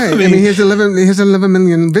work. Right. I mean, here's 11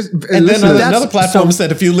 million. And then another platform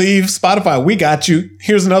said, if you leave Spotify, we got you.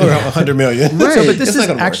 Here's another 100 million. Right. So, but this is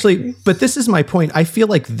actually, but this is my point. I feel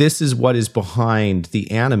like this is what is behind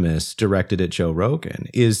the animus directed at Joe Rogan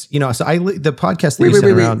is, so the podcast that you sent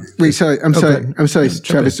around. Wait, sorry. I'm sorry,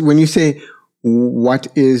 Travis. Okay. When you say what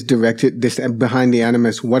is directed this behind the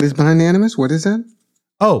animus, what is behind the animus? What is that?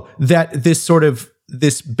 Oh, that this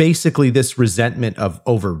resentment of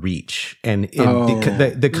overreach and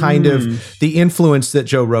the kind of the influence that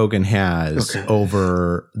Joe Rogan has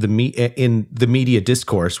over the media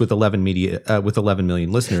discourse with 11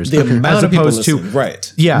 million listeners, the amount of people listening,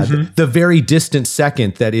 right? Yeah, the very distant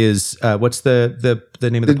second that is what's the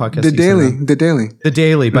name of the podcast? The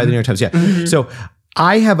Daily by the New York Times. Yeah, so.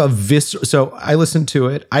 I have I listened to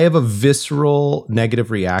it. I have a visceral negative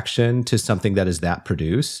reaction to something that is that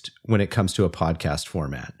produced when it comes to a podcast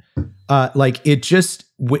format.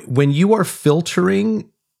 When you are filtering,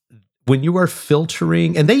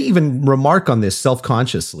 and they even remark on this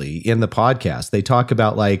self-consciously in the podcast. They talk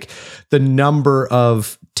about like the number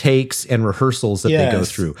of takes and rehearsals that they go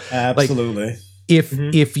through. Absolutely. Like,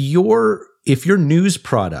 if your news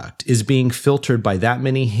product is being filtered by that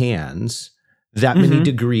many hands, that many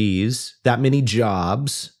degrees, that many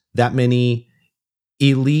jobs, that many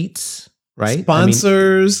elites, right?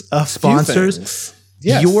 Sponsors.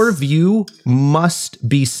 Yes. Your view must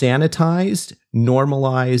be sanitized,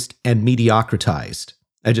 normalized, and mediocratized.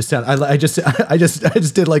 I just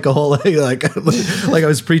did like a whole like I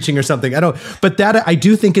was preaching or something. But that I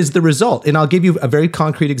do think is the result. And I'll give you a very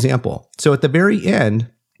concrete example. So at the very end,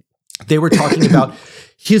 they were talking about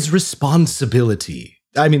his responsibility.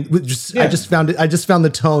 I mean, I just found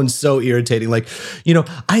the tone so irritating. Like,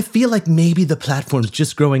 I feel like maybe the platform's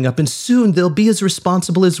just growing up and soon they'll be as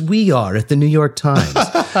responsible as we are at the New York Times.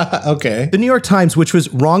 Okay. The New York Times, which was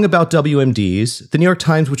wrong about WMDs, the New York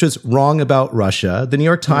Times, which was wrong about Russia, the New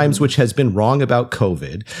York Times, which has been wrong about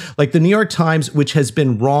COVID, like the New York Times, which has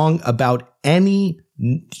been wrong about any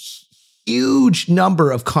huge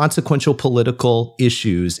number of consequential political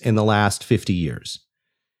issues in the last 50 years.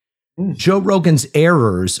 Joe Rogan's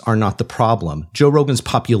errors are not the problem. Joe Rogan's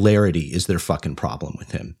popularity is their fucking problem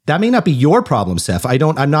with him. That may not be your problem, Seth.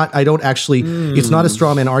 It's not a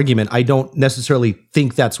straw man argument. I don't necessarily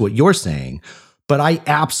think that's what you're saying, but I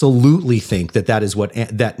absolutely think that is what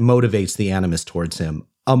that motivates the animus towards him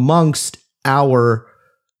amongst our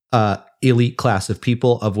elite class of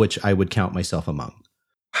people, of which I would count myself among.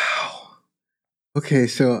 Wow. Okay,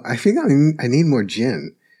 so I think I need more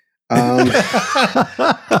gin. I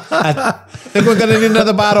think we're gonna need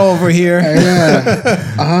another bottle over here.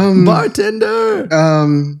 Yeah. Bartender.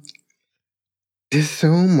 There's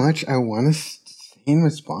so much I want to say in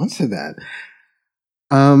response to that.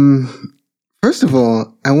 First of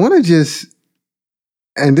all, I want to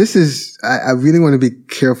and this is, I really want to be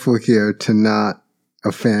careful here to not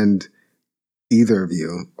offend either of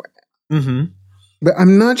you. Mm-hmm. But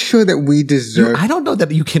I'm not sure that we deserve. I don't know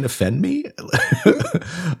that you can offend me.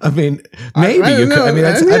 I mean, maybe I you could. I mean,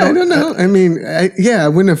 I don't know. I mean, I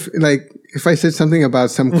wouldn't have, like, if I said something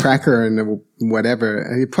about some cracker and whatever,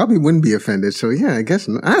 I probably wouldn't be offended. So yeah, I guess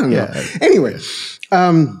I don't know. Anyway,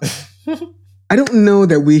 I don't know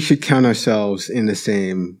that we should count ourselves in the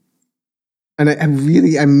same. And I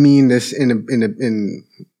mean this in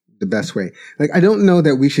the best way. Like, I don't know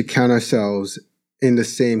that we should count ourselves in the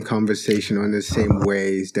same conversation or in the same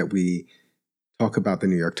ways that we talk about the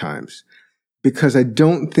New York Times. Because I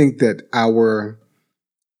don't think that our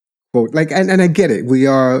quote, like, and I get it, we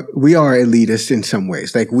are elitist in some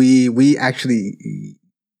ways. Like we actually,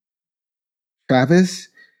 Travis,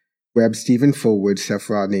 Webb, Stephen Fullwood, Seth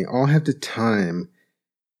Rodney, all have the time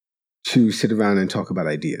to sit around and talk about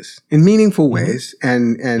ideas in meaningful ways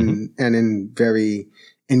and in very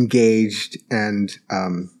engaged and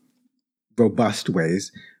robust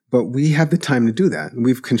ways, but we have the time to do that.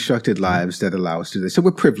 We've constructed lives that allow us to do this. So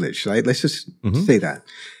we're privileged, right? Let's just say that.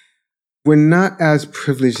 We're not as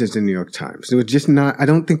privileged as the New York Times. We're just not. I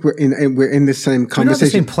don't think we're in the same conversation. We're not the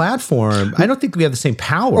same platform. I don't think we have the same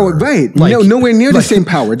power. Oh, right. Like, no, nowhere near the same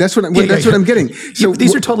power. That's what I'm getting. So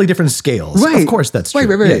these are totally different scales. Right. Of course, that's true.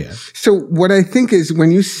 Right. Yeah. So what I think is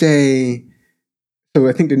when you say, so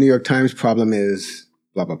I think the New York Times problem is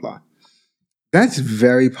blah, blah, blah. That's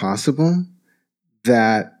very possible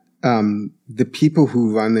that the people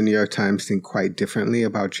who run the New York Times think quite differently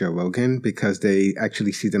about Joe Rogan because they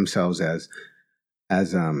actually see themselves as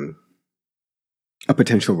a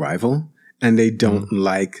potential rival, and they don't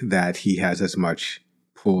like that he has as much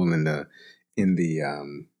pull in the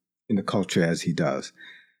culture as he does.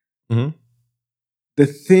 Mm-hmm. The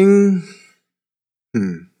thing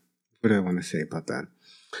What do I want to say about that?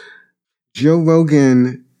 Joe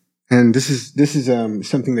Rogan, and this is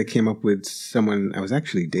something that came up with someone I was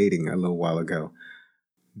actually dating a little while ago,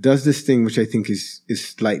 does this thing which I think is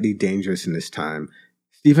slightly dangerous in this time.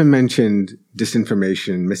 Stephen mentioned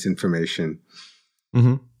disinformation, misinformation.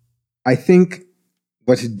 Mm-hmm. I think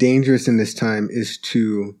what's dangerous in this time is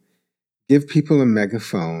to give people a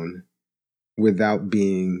megaphone without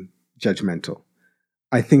being judgmental.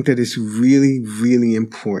 I think that it's really, really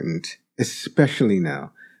important, especially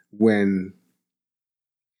now when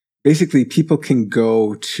basically people can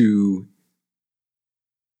go to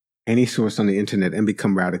any source on the internet and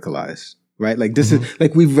become radicalized, right? Like this is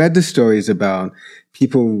like we've read the stories about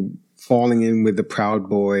people falling in with the Proud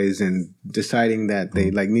Boys and deciding that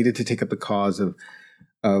they like needed to take up the cause of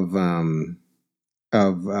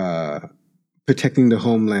protecting the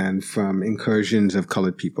homeland from incursions of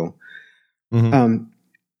colored people.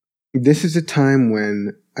 This is a time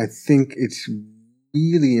when I think it's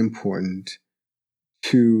really important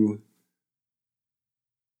to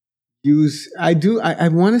use. I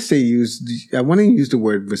want to use the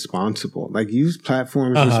word responsible. Like use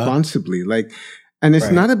platforms responsibly. Like, and it's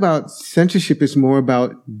not about censorship. It's more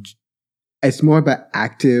about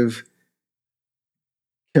active,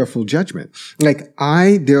 careful judgment. Like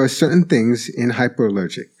there are certain things in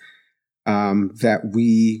Hyperallergic that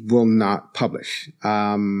we will not publish.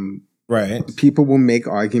 People will make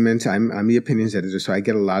arguments. I'm the opinions editor, so I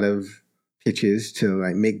get a lot of pitches to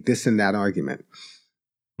like make this and that argument.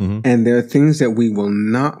 And there are things that we will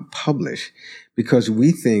not publish because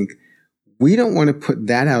we think we don't want to put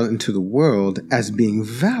that out into the world as being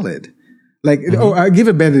valid. Like, I'll give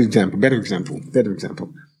a better example.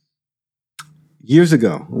 Years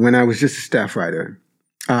ago, when I was just a staff writer,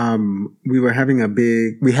 we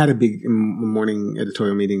had a big morning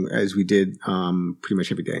editorial meeting as we did pretty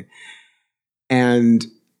much every day. And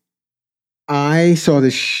I saw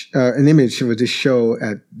this an image of this show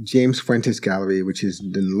at James Fuentes Gallery, which is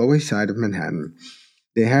the Lower East Side of Manhattan.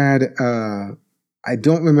 They had I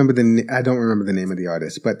don't remember the name of the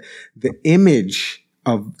artist, but the image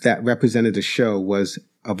of that represented the show was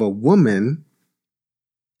of a woman.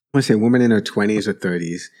 I want to say a woman in her 20s or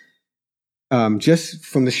 30s, just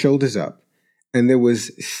from the shoulders up, and there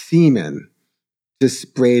was semen just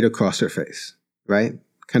sprayed across her face, right?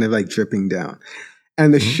 Kind of like dripping down,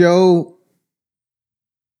 and the show,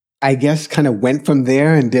 I guess, kind of went from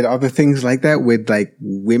there and did other things like that with like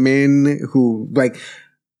women who like,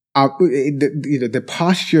 the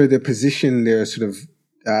posture, their position, their sort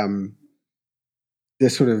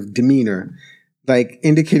of demeanor, like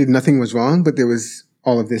indicated nothing was wrong, but there was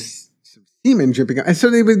all of this semen dripping out. And so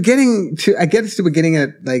they were getting to, I guess they were getting at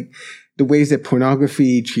like the ways that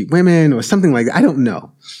pornography treat women or something like that. I don't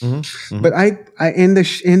know. But I in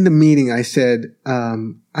the meeting, I said, I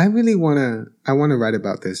want to write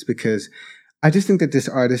about this because I just think that this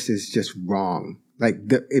artist is just wrong. Like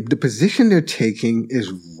the position they're taking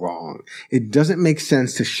is wrong. It doesn't make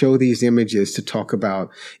sense to show these images to talk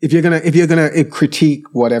about if you're gonna critique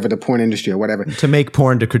whatever the porn industry or whatever. To make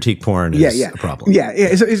porn, to critique porn is a problem.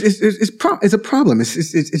 It's a problem.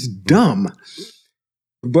 It's dumb.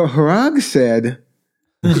 But Harag said,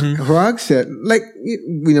 like,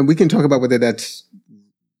 we can talk about whether that's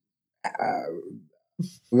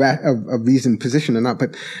a reasoned position or not.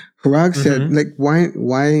 But Harag said, like,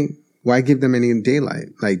 why give them any daylight?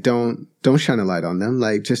 Like, don't shine a light on them.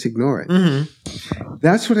 Like, just ignore it.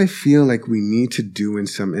 That's what I feel like we need to do in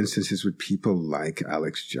some instances with people like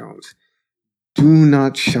Alex Jones. Do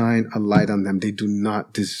not shine a light on them. They do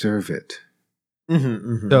not deserve it.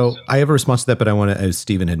 So I have a response to that, but I want to, as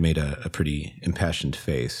Stephen had made a pretty impassioned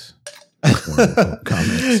face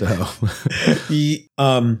comment.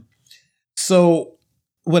 So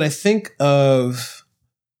when I think of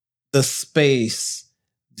the space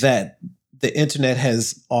that the internet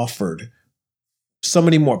has offered, so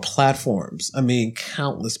many more platforms. I mean,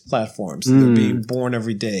 countless platforms. They're being born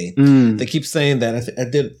every day. They keep saying that. I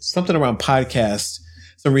did something around podcasts,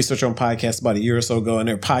 some research on podcasts about a year or so ago, and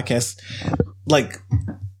their podcasts, like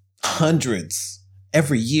hundreds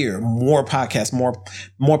every year, more podcasts,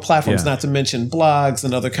 more platforms, not to mention blogs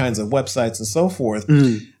and other kinds of websites and so forth.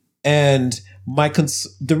 And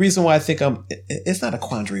the reason why I think it's not a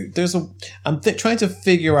quandary. I'm trying to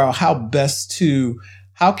figure out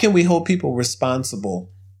how can we hold people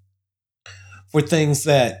responsible for things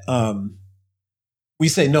that we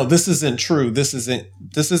say, no, this isn't true. This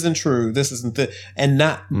isn't true. This isn't and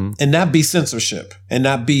not be censorship and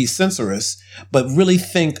not be censorious, but really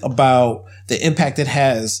think about the impact it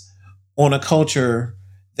has on a culture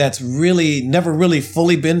that's really never really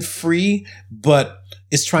fully been free, but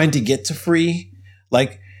is trying to get to free.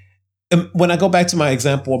 Like, when I go back to my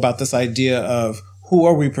example about this idea of who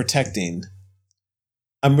are we protecting,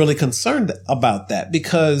 I'm really concerned about that,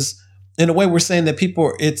 because in a way we're saying that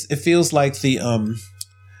people, it feels like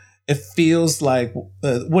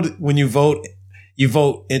when you vote,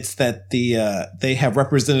 it's that they have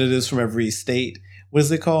representatives from every state. What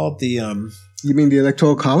is it called? You mean the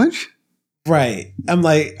Electoral College? Right. I'm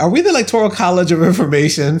like, are we the Electoral College of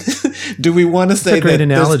information? Do we want to say that's a great that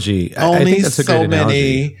analogy? I think that's a great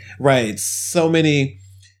analogy. So many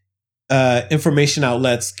information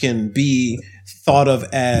outlets can be thought of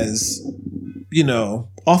as,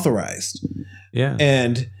 authorized. Yeah.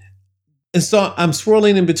 And so I'm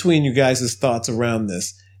swirling in between you guys' thoughts around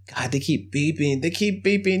this. God, they keep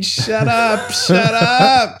beeping. Shut up. Shut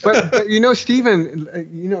up. But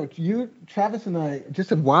Stephen, Travis and I,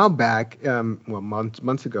 just a while back,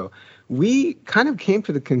 months ago, we kind of came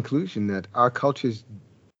to the conclusion that our culture is,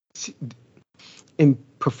 in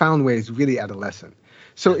profound ways, really adolescent.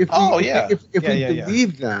 So if we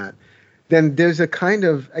believe that, then there's a kind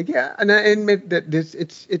of and I admit that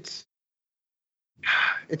it's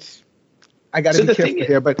I got to be careful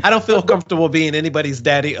here, but I don't feel comfortable being anybody's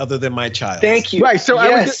daddy other than my child. Thank you. Right. So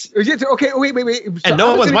yes. Okay. Wait. So and no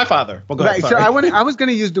one was my father. Well, go ahead, so I was going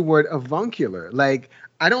to use the word avuncular. Like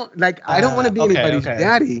I don't want to be anybody's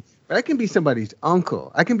daddy, but I can be somebody's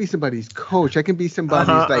uncle. I can be somebody's coach. I can be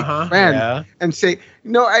somebody's friend, and say,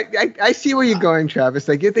 I see where you're going, Travis.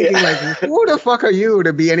 Like you're thinking, like, who the fuck are you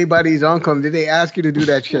to be anybody's uncle? Did they ask you to do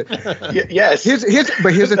that shit? Yes. Here's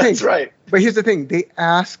the thing. That's right. But here's the thing. They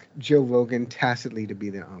ask Joe Rogan tacitly to be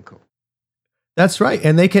their uncle. That's right.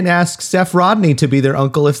 And they can ask Seth Rodney to be their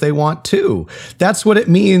uncle if they want to. That's what it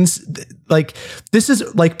means. Like, this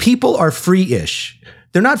is like, people are free-ish.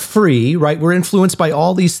 They're not free, right? We're influenced by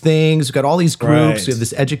all these things. We've got all these groups. Right. We have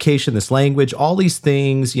this education, this language, all these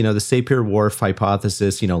things, the Sapir-Whorf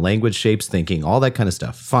hypothesis, language shapes thinking, all that kind of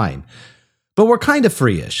stuff. Fine. But we're kind of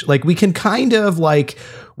free-ish. Like, we can kind of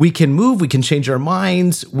we can move, we can change our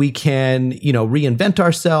minds, we can, reinvent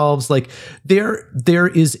ourselves. Like, there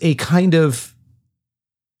is a kind of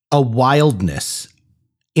a wildness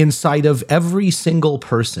inside of every single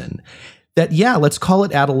person that, let's call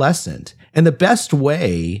it adolescent. And the best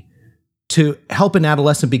way to help an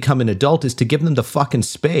adolescent become an adult is to give them the fucking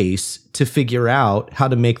space to figure out how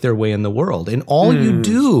to make their way in the world. And all you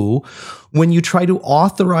do when you try to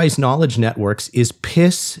authorize knowledge networks is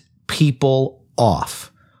piss people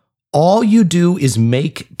off. All you do is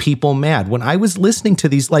make people mad. When I was listening to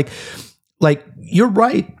these, like you're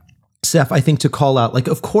right, Seth, I think, to call out, like,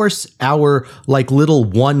 of course, our little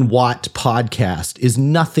 1 watt podcast is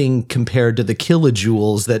nothing compared to the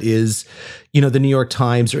kilojoules that is, the New York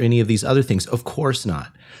Times or any of these other things. Of course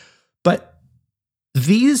not. But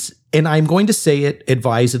these, and I'm going to say it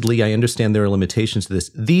advisedly, I understand there are limitations to this.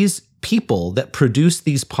 These people that produce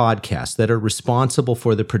these podcasts, that are responsible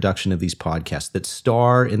for the production of these podcasts, that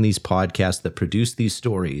star in these podcasts, that produce these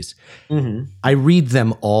stories, I read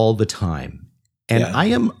them all the time. And I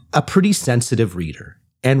am a pretty sensitive reader.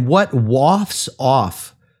 And what wafts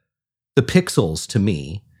off the pixels to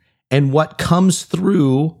me, and what comes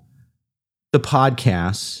through the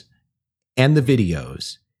podcasts and the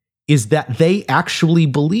videos, is that they actually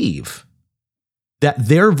believe that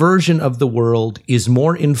their version of the world is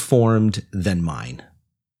more informed than mine.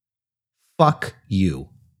 Fuck you.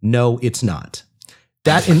 No, it's not.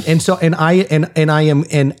 That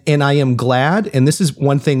I am glad, and this is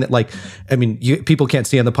one thing that people can't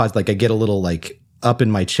see on the pod, I get a little up in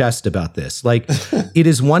my chest about this. It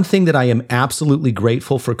is one thing that I am absolutely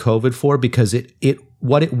grateful for COVID for, because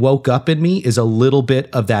what it woke up in me is a little bit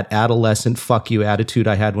of that adolescent fuck you attitude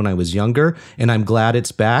I had when I was younger, and I'm glad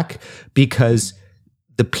it's back, because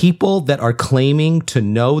the people that are claiming to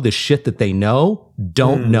know the shit that they know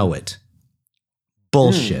don't know it.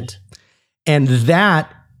 Bullshit. And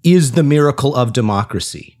that is the miracle of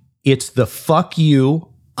democracy. It's the fuck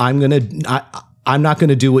you. I'm not going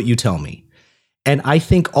to do what you tell me. And I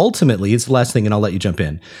think ultimately, it's the last thing, and I'll let you jump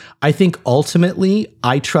in. I think ultimately,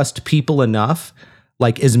 I trust people enough,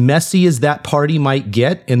 as messy as that party might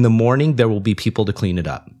get in the morning, there will be people to clean it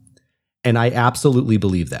up. And I absolutely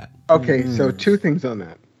believe that. Okay, so 2 things on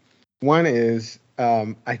that. One is,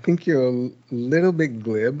 I think you're a little bit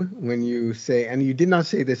glib when you say, and you did not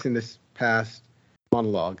say this in this past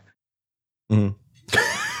monologue. Your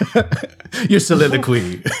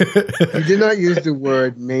soliloquy. You did not use the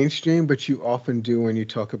word mainstream, but you often do when you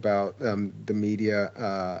talk about the media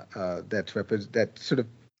that sort of.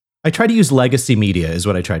 I try to use legacy media is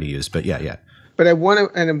what I try to use, but yeah. But I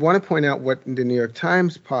want to point out what the New York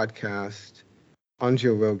Times podcast on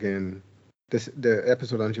Joe Rogan the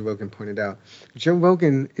episode on Joe Rogan pointed out, Joe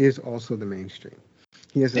Rogan is also the mainstream.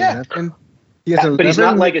 He has Yeah. 11. But he's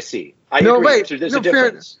not legacy. I agree. Wait, There's a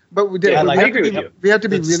difference. But I agree with you. We have to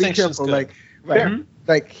be The really distinction's careful. good.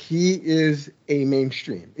 Like he is a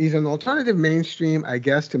mainstream. He's an alternative mainstream, I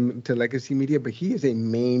guess, to legacy media, but he is a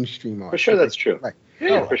mainstream artist. For sure, that's true. Right.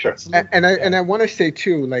 Yeah, for sure. And I want to say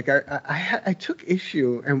too, like I took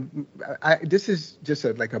issue, and this is just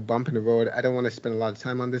like a bump in the road. I don't want to spend a lot of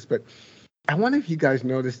time on this, but I wonder if you guys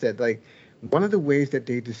noticed that, like, one of the ways that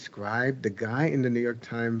they described the guy in the New York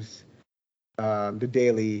Times, the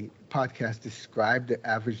Daily podcast, described the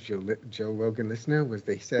average Joe Rogan listener was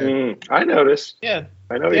they said, I noticed. Yeah.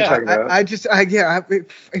 I know what you're talking about.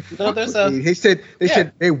 They said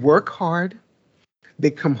they work hard, they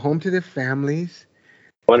come home to their families,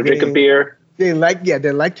 want to drink a beer. They like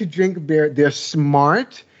to drink beer. They're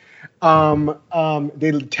smart.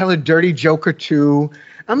 They tell a dirty joke or two.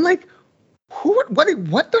 I'm like, what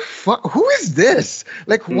the fuck? Who is this?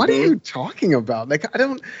 Like, what are you talking about? Like, I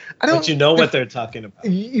don't. But you know what they're talking about.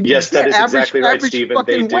 Yes, that is exactly right, Stephen.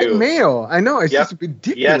 They do. White male. I know. It's just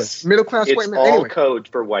ridiculous. Yes. Middle class white male. It's all code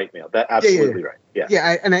for white male. That's absolutely right. Yeah.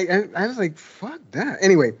 Yeah. I was like, fuck that.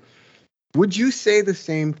 Anyway, would you say the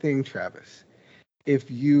same thing, Travis,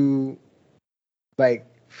 if you, like,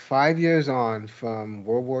 5 years on from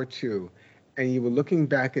World War II, and you were looking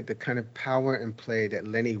back at the kind of power and play that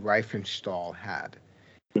Leni Riefenstahl had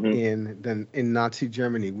in Nazi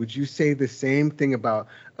Germany? Would you say the same thing about,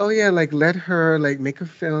 oh yeah, like, let her, like, make her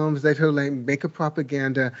films, let her, like, make her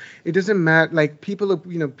propaganda? It doesn't matter. Like, people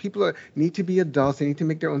need to be adults. They need to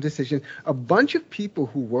make their own decisions. A bunch of people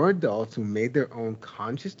who were adults, who made their own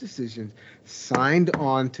conscious decisions, signed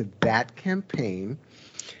on to that campaign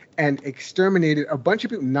and exterminated a bunch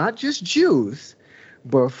of people, not just Jews,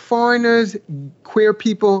 but foreigners, queer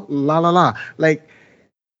people, la la la. Like,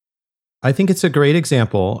 I think it's a great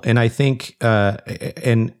example, and I think,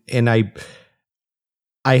 and I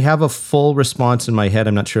have a full response in my head.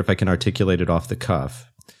 I'm not sure if I can articulate it off the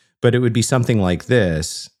cuff, but it would be something like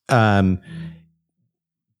this: the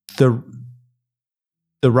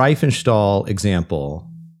Riefenstahl example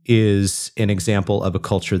is an example of a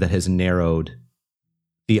culture that has narrowed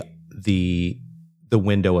the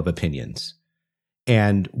window of opinions.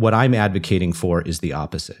 And what I'm advocating for is the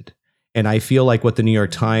opposite. And I feel like what the New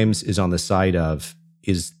York Times is on the side of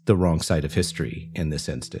is the wrong side of history in this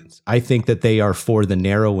instance. I think that they are for the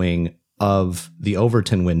narrowing of the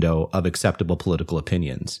Overton window of acceptable political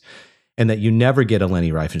opinions, and that you never get a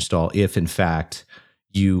Leni Riefenstahl if, in fact,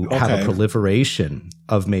 you have a proliferation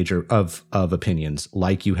of of opinions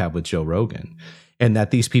like you have with Joe Rogan, and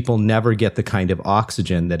that these people never get the kind of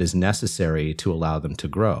oxygen that is necessary to allow them to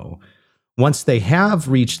grow. Once they have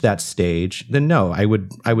reached that stage, then no, I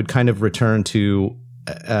would kind of return to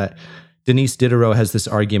Denise Diderot has this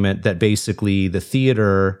argument that basically the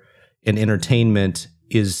theater and entertainment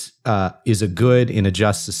is a good in a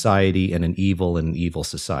just society and an evil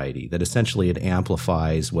society, that essentially it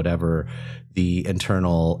amplifies whatever the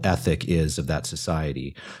internal ethic is of that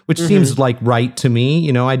society, which seems like right to me.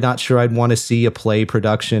 You know, I'm not sure I'd want to see a play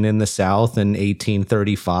production in the South in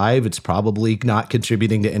 1835. It's probably not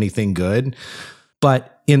contributing to anything good.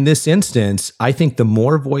 But in this instance, I think the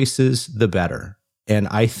more voices, the better. And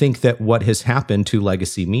I think that what has happened to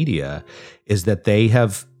legacy media is that they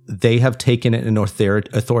have taken an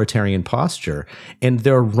authoritarian posture, and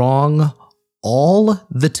they're wrong all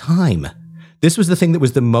the time. This was the thing that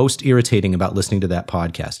was the most irritating about listening to that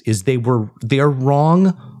podcast, is they're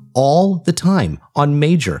wrong all the time on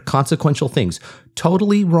major consequential things,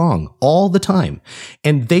 totally wrong all the time.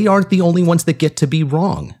 And they aren't the only ones that get to be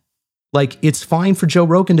wrong. Like, it's fine for Joe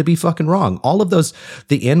Rogan to be fucking wrong. All of those,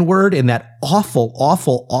 the N-word and that awful,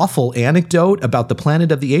 awful, awful anecdote about the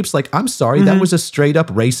Planet of the Apes. Like, I'm sorry, that was a straight up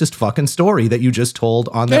racist fucking story that you just told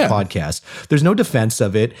on that podcast. There's no defense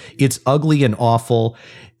of it. It's ugly and awful.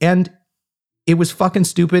 And it was fucking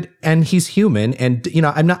stupid, and he's human. And, you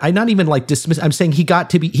know, I'm not even like dismiss. I'm saying he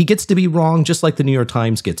gets to be wrong just like the New York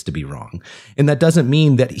Times gets to be wrong. And that doesn't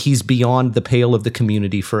mean that he's beyond the pale of the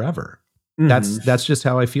community forever. That's just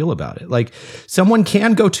how I feel about it. Like, someone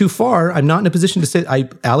can go too far. I'm not in a position to say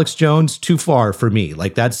Alex Jones too far for me.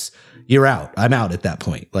 Like, you're out. I'm out at that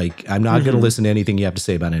point. Like, I'm not going to listen to anything you have to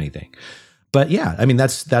say about anything. But yeah, I mean,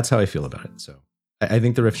 that's how I feel about it. So I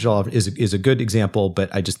think the Riefenstahl is a good example, but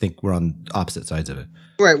I just think we're on opposite sides of it.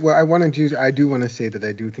 Right. Well, I do want to say that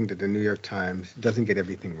I do think that the New York Times doesn't get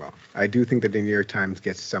everything wrong. I do think that the New York Times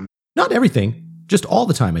gets some. Not everything, just all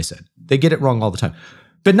the time. I said they get it wrong all the time.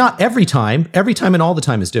 But not every time. Every time and all the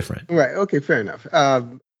time is different. Right. Okay. Fair enough.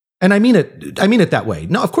 And I mean it that way.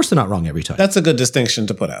 No, of course they're not wrong every time. That's a good distinction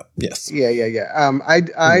to put out. Yes. Yeah.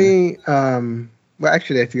 Well,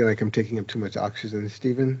 actually, I feel like I'm taking up too much oxygen,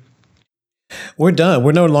 Stephen. We're done.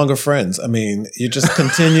 We're no longer friends. I mean, you just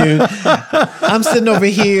continue. I'm sitting over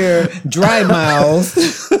here, dry mouth,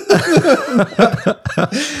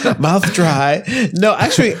 mouth dry. No,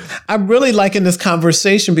 actually, I'm really liking this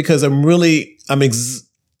conversation because I'm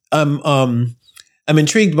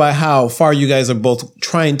intrigued by how far you guys are both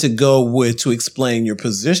trying to go to explain your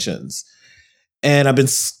positions. And I've been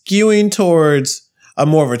skewing towards a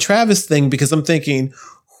more of a Travis thing because I'm thinking,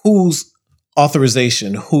 whose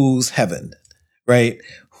authorization, whose heaven, right?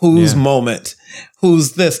 Whose moment,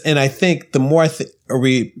 who's this? And I think the more I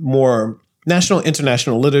read more national,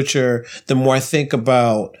 international literature, the more I think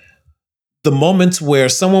about the moments where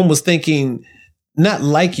someone was thinking, not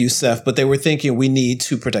like you, Seth, but they were thinking we need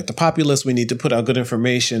to protect the populace. We need to put out good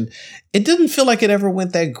information. It didn't feel like it ever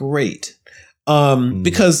went that great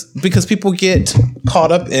because people get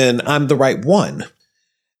caught up in I'm the right one.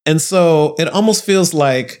 And so it almost feels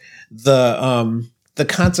like the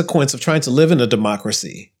consequence of trying to live in a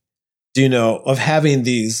democracy, of having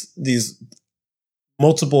these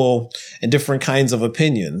multiple and different kinds of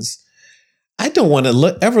opinions. I don't want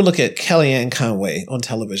to ever look at Kellyanne Conway on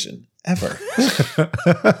television. Ever.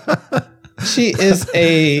 She is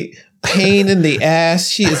a pain in the ass.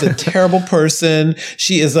 She is a terrible person.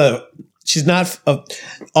 She's not,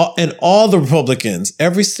 and all the Republicans,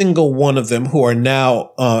 every single one of them who are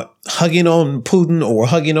now hugging on Putin or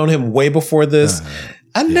hugging on him way before this.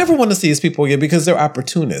 I never want to see these people again because they're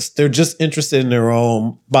opportunists. They're just interested in their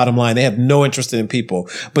own bottom line. They have no interest in people,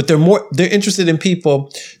 but they're interested in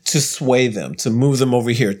people to sway them, to move them over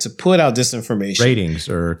here, to put out disinformation. Ratings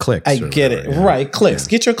or clicks. I get it. Yeah. Right. Clicks. Yeah.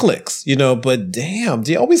 Get your clicks, but damn,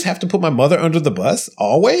 do you always have to put my mother under the bus?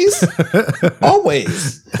 Always?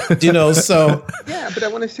 Always. So. Yeah, but I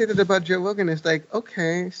want to say that about Joe Rogan. It's like,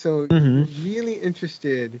 okay, so you're really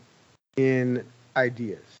interested in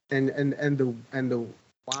ideas and the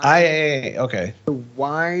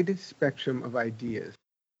wide spectrum of ideas.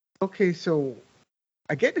 Okay, so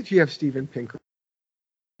I get that you have Steven Pinker,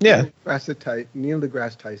 Neil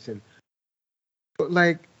deGrasse Tyson, but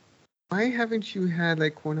why haven't you had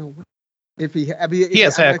Cornel West? He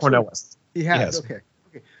has had Cornel West. He has. Okay.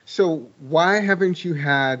 So why haven't you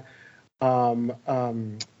had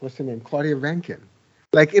what's her name, Claudia Rankine?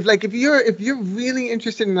 If you're really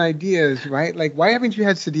interested in ideas, right? Why haven't you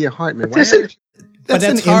had Saidiya Hartman? That's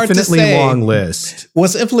an infinitely long list. Well,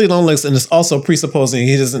 it's infinitely long list, and it's also presupposing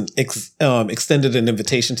he doesn't extended an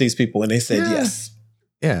invitation to these people, and they said yes.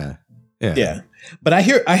 Yeah. But I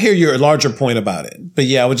hear your larger point about it. But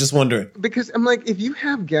I was just wondering because I'm if you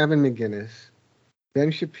have Gavin McInnes,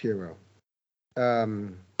 Ben Shapiro,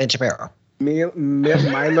 Milo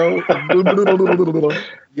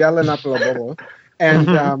Yiannopoulos, and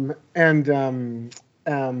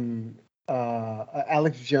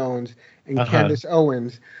Alex Jones and Candace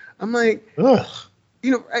Owens. I'm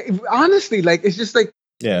honestly, it's just he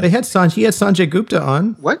had Sanjay Gupta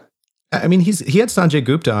on. What? I mean, he had Sanjay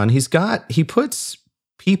Gupta on. He puts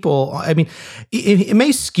people. I mean, it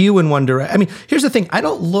may skew in one direction. I mean, here's the thing.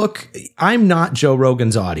 I'm not Joe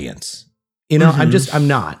Rogan's audience. I'm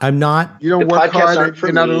not. You don't work hard.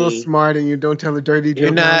 You're not a little smart, and you don't tell a dirty joke.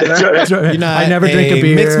 You're not. I never drink a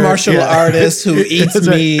beer. Mixed martial artist who eats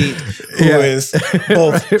meat, who is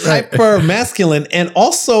both hyper masculine and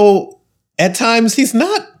also at times he's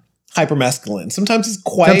not hyper masculine. Sometimes he's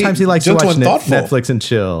quite. Sometimes he likes to watch Netflix and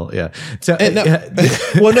chill. Yeah. So no.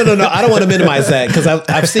 I don't want to minimize that because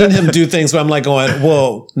I've seen him do things where I'm going,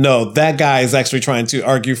 whoa, no, that guy is actually trying to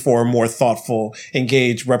argue for a more thoughtful,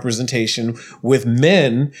 engaged representation with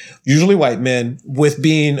men, usually white men, with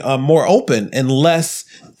being more open and less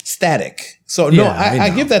static. So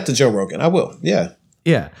I give that to Joe Rogan. I will. Yeah.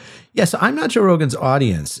 Yeah. Yeah, so I'm not Joe Rogan's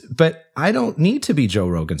audience, but I don't need to be Joe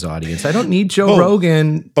Rogan's audience. I don't need Joe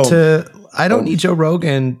Rogan need Joe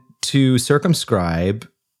Rogan to circumscribe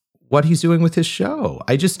what he's doing with his show.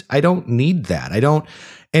 I don't need that.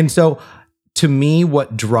 And so to me,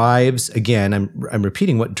 what drives, again, I'm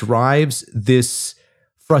repeating, what drives this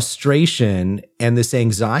frustration and this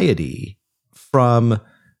anxiety from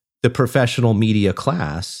the professional media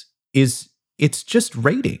class is it's just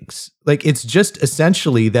ratings. It's just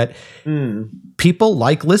essentially that people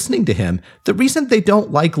like listening to him. The reason they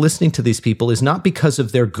don't like listening to these people is not because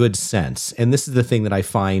of their good sense. And this is the thing that I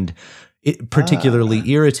find particularly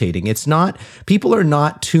irritating. It's not, people are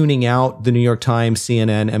not tuning out the New York Times,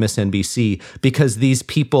 CNN, MSNBC because these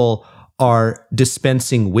people are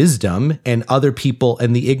dispensing wisdom and other people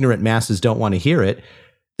and the ignorant masses don't want to hear it.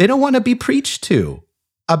 They don't want to be preached to.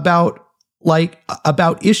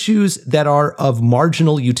 about issues that are of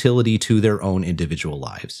marginal utility to their own individual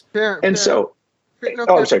lives. I'm sorry,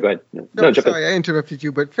 go ahead. No, jump in. I interrupted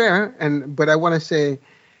you, but fair. But I want to say,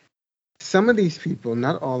 some of these people,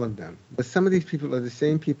 not all of them, but some of these people are the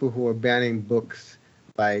same people who are banning books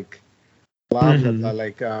like blah blah blah,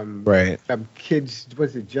 like kids.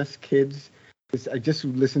 Was it Just Kids? I just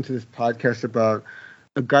listened to this podcast about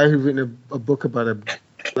a guy who's written a book about a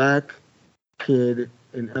black kid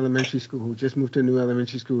in elementary school who just moved to a new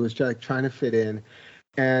elementary school, who was trying to fit in,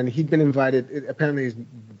 and he'd been invited. Apparently, his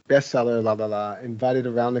bestseller, invited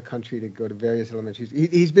around the country to go to various elementary schools.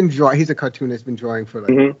 He's been drawing. He's a cartoonist, been drawing for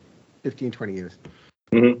like 15, 20 years.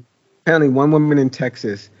 Apparently, one woman in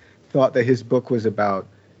Texas thought that his book was about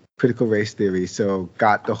critical race theory, so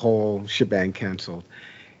got the whole shebang canceled.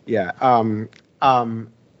 Yeah.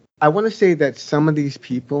 I want to say that some of these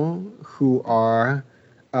people who are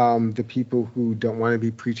the people who don't want to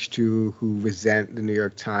be preached to, who resent the New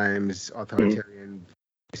York Times, authoritarian,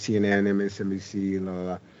 CNN,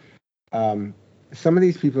 MSNBC, some of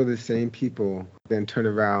these people are the same people who then turn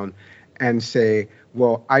around and say,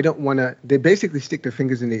 well, I don't want to, they basically stick their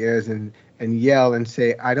fingers in the air and yell and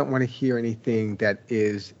say, I don't want to hear anything that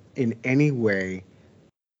is in any way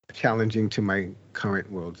challenging to my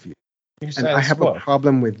current worldview. And I have a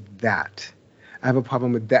problem with that. And I have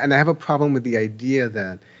a problem with the idea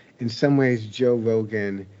that in some ways Joe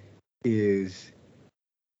Rogan is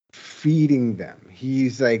feeding them.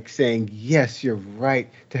 He's like saying, yes, you're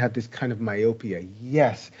right to have this kind of myopia.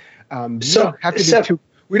 Yes. We don't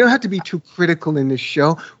have to be too critical in this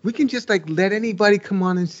show. We can just like let anybody come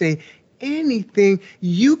on and say anything.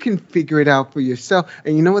 You can figure it out for yourself.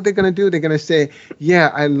 And you know what they're going to do? They're going to say,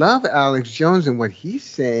 yeah, I love Alex Jones and what he's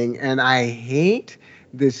saying, and I hate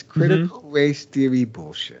this critical race theory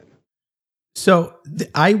bullshit. So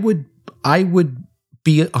I would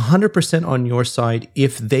be 100% on your side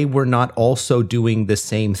if they were not also doing the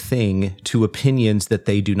same thing to opinions that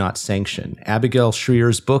they do not sanction. Abigail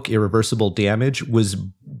Shrier's book, Irreversible Damage, was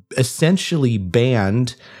essentially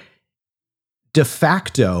banned de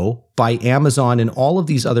facto by Amazon and all of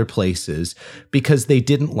these other places because they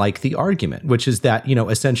didn't like the argument, which is that,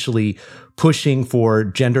 essentially pushing for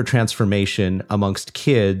gender transformation amongst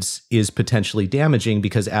kids is potentially damaging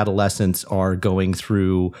because adolescents are going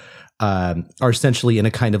through, are essentially in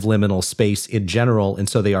a kind of liminal space in general. And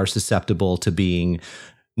so they are susceptible to being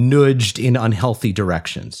nudged in unhealthy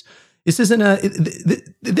directions. This isn't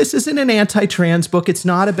an anti-trans book. It's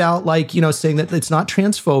not about saying that it's not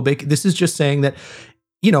transphobic. This is just saying that,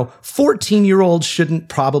 14-year-olds shouldn't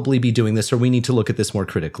probably be doing this, or we need to look at this more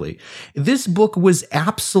critically. This book was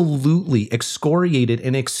absolutely excoriated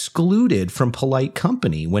and excluded from Polite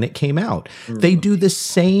Company when it came out. They do the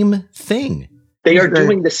same thing. They are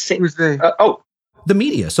doing the same. The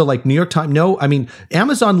media. So like New York Times,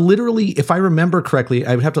 Amazon literally, if I remember correctly,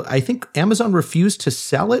 I think Amazon refused to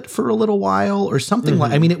sell it for a little while or something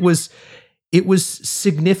it was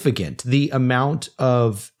significant, the amount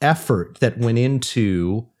of effort that went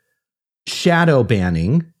into shadow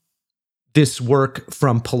banning this work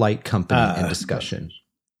from Polite Company and discussion.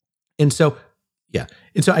 And so, yeah.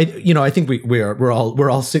 And so I think we're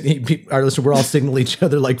all signaling each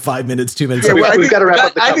other like 5 minutes, 2 minutes. Yeah, we've got to wrap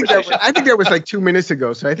up the conversation. I think that was like 2 minutes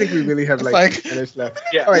ago. So I think we really have like 2 minutes left.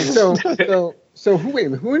 Yeah. All right. So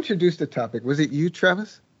who introduced the topic? Was it you,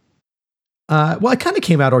 Travis? Well, it kind of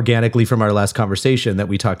came out organically from our last conversation that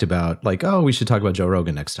we talked about, like, oh, we should talk about Joe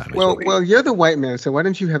Rogan next time. Well, you're the white man, so why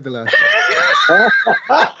don't you have the last one?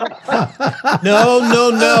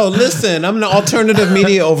 No. Listen, I'm the alternative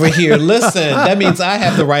media over here. Listen, that means I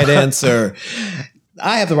have the right answer.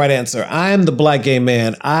 I'm the black gay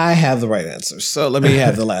man. I have the right answer. So let me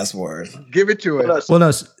have the last word. Give it to us. Well,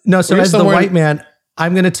 no. So as the white man,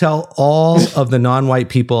 I'm going to tell all of the non-white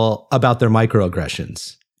people about their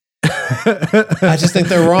microaggressions. I just think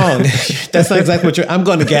they're wrong. That's not exactly what I'm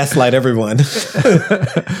going to gaslight everyone and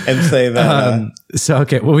say that.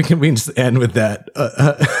 Okay. Well, we can just end with that.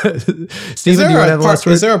 Steven, do you want to have the last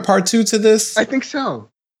word? Is there a part 2 to this? I think so.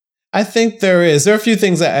 I think there is. There are a few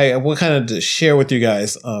things that I will kind of share with you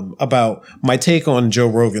guys about my take on Joe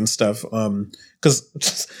Rogan stuff. Because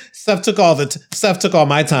Steph took all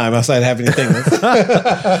my time outside having anything.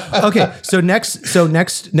 Okay, so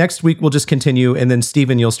next week we'll just continue, and then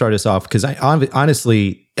Steven, you'll start us off because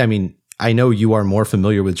honestly, I know you are more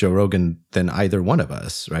familiar with Joe Rogan than either one of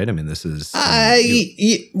us, right? This is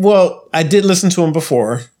I did listen to him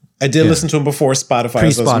before. Listen to him before Spotify,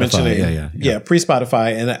 as I was mentioning. Yeah,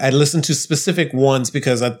 pre-Spotify. And I listened to specific ones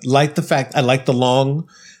because I like the long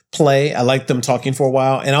play. I like them talking for a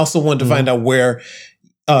while. And I also wanted to find out where,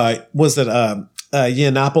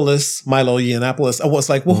 Milo Yiannopoulos. I was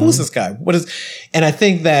like, well, who's this guy? And I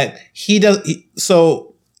think that he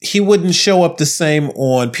wouldn't show up the same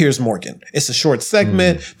on Piers Morgan. It's a short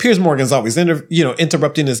segment. Piers Morgan's always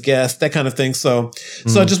interrupting his guests, that kind of thing. So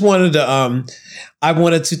I just wanted to, I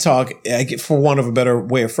wanted to talk, for want of a better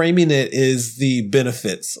way of framing it, is the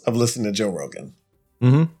benefits of listening to Joe Rogan.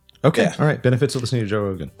 Mm-hmm. Okay. Yeah. All right. Benefits of listening to Joe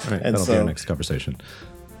Rogan. All right. And That'll be our next conversation.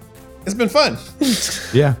 It's been fun.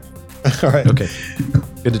 Yeah. All right. Okay.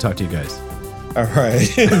 Good to talk to you guys. All right.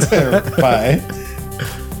 Bye.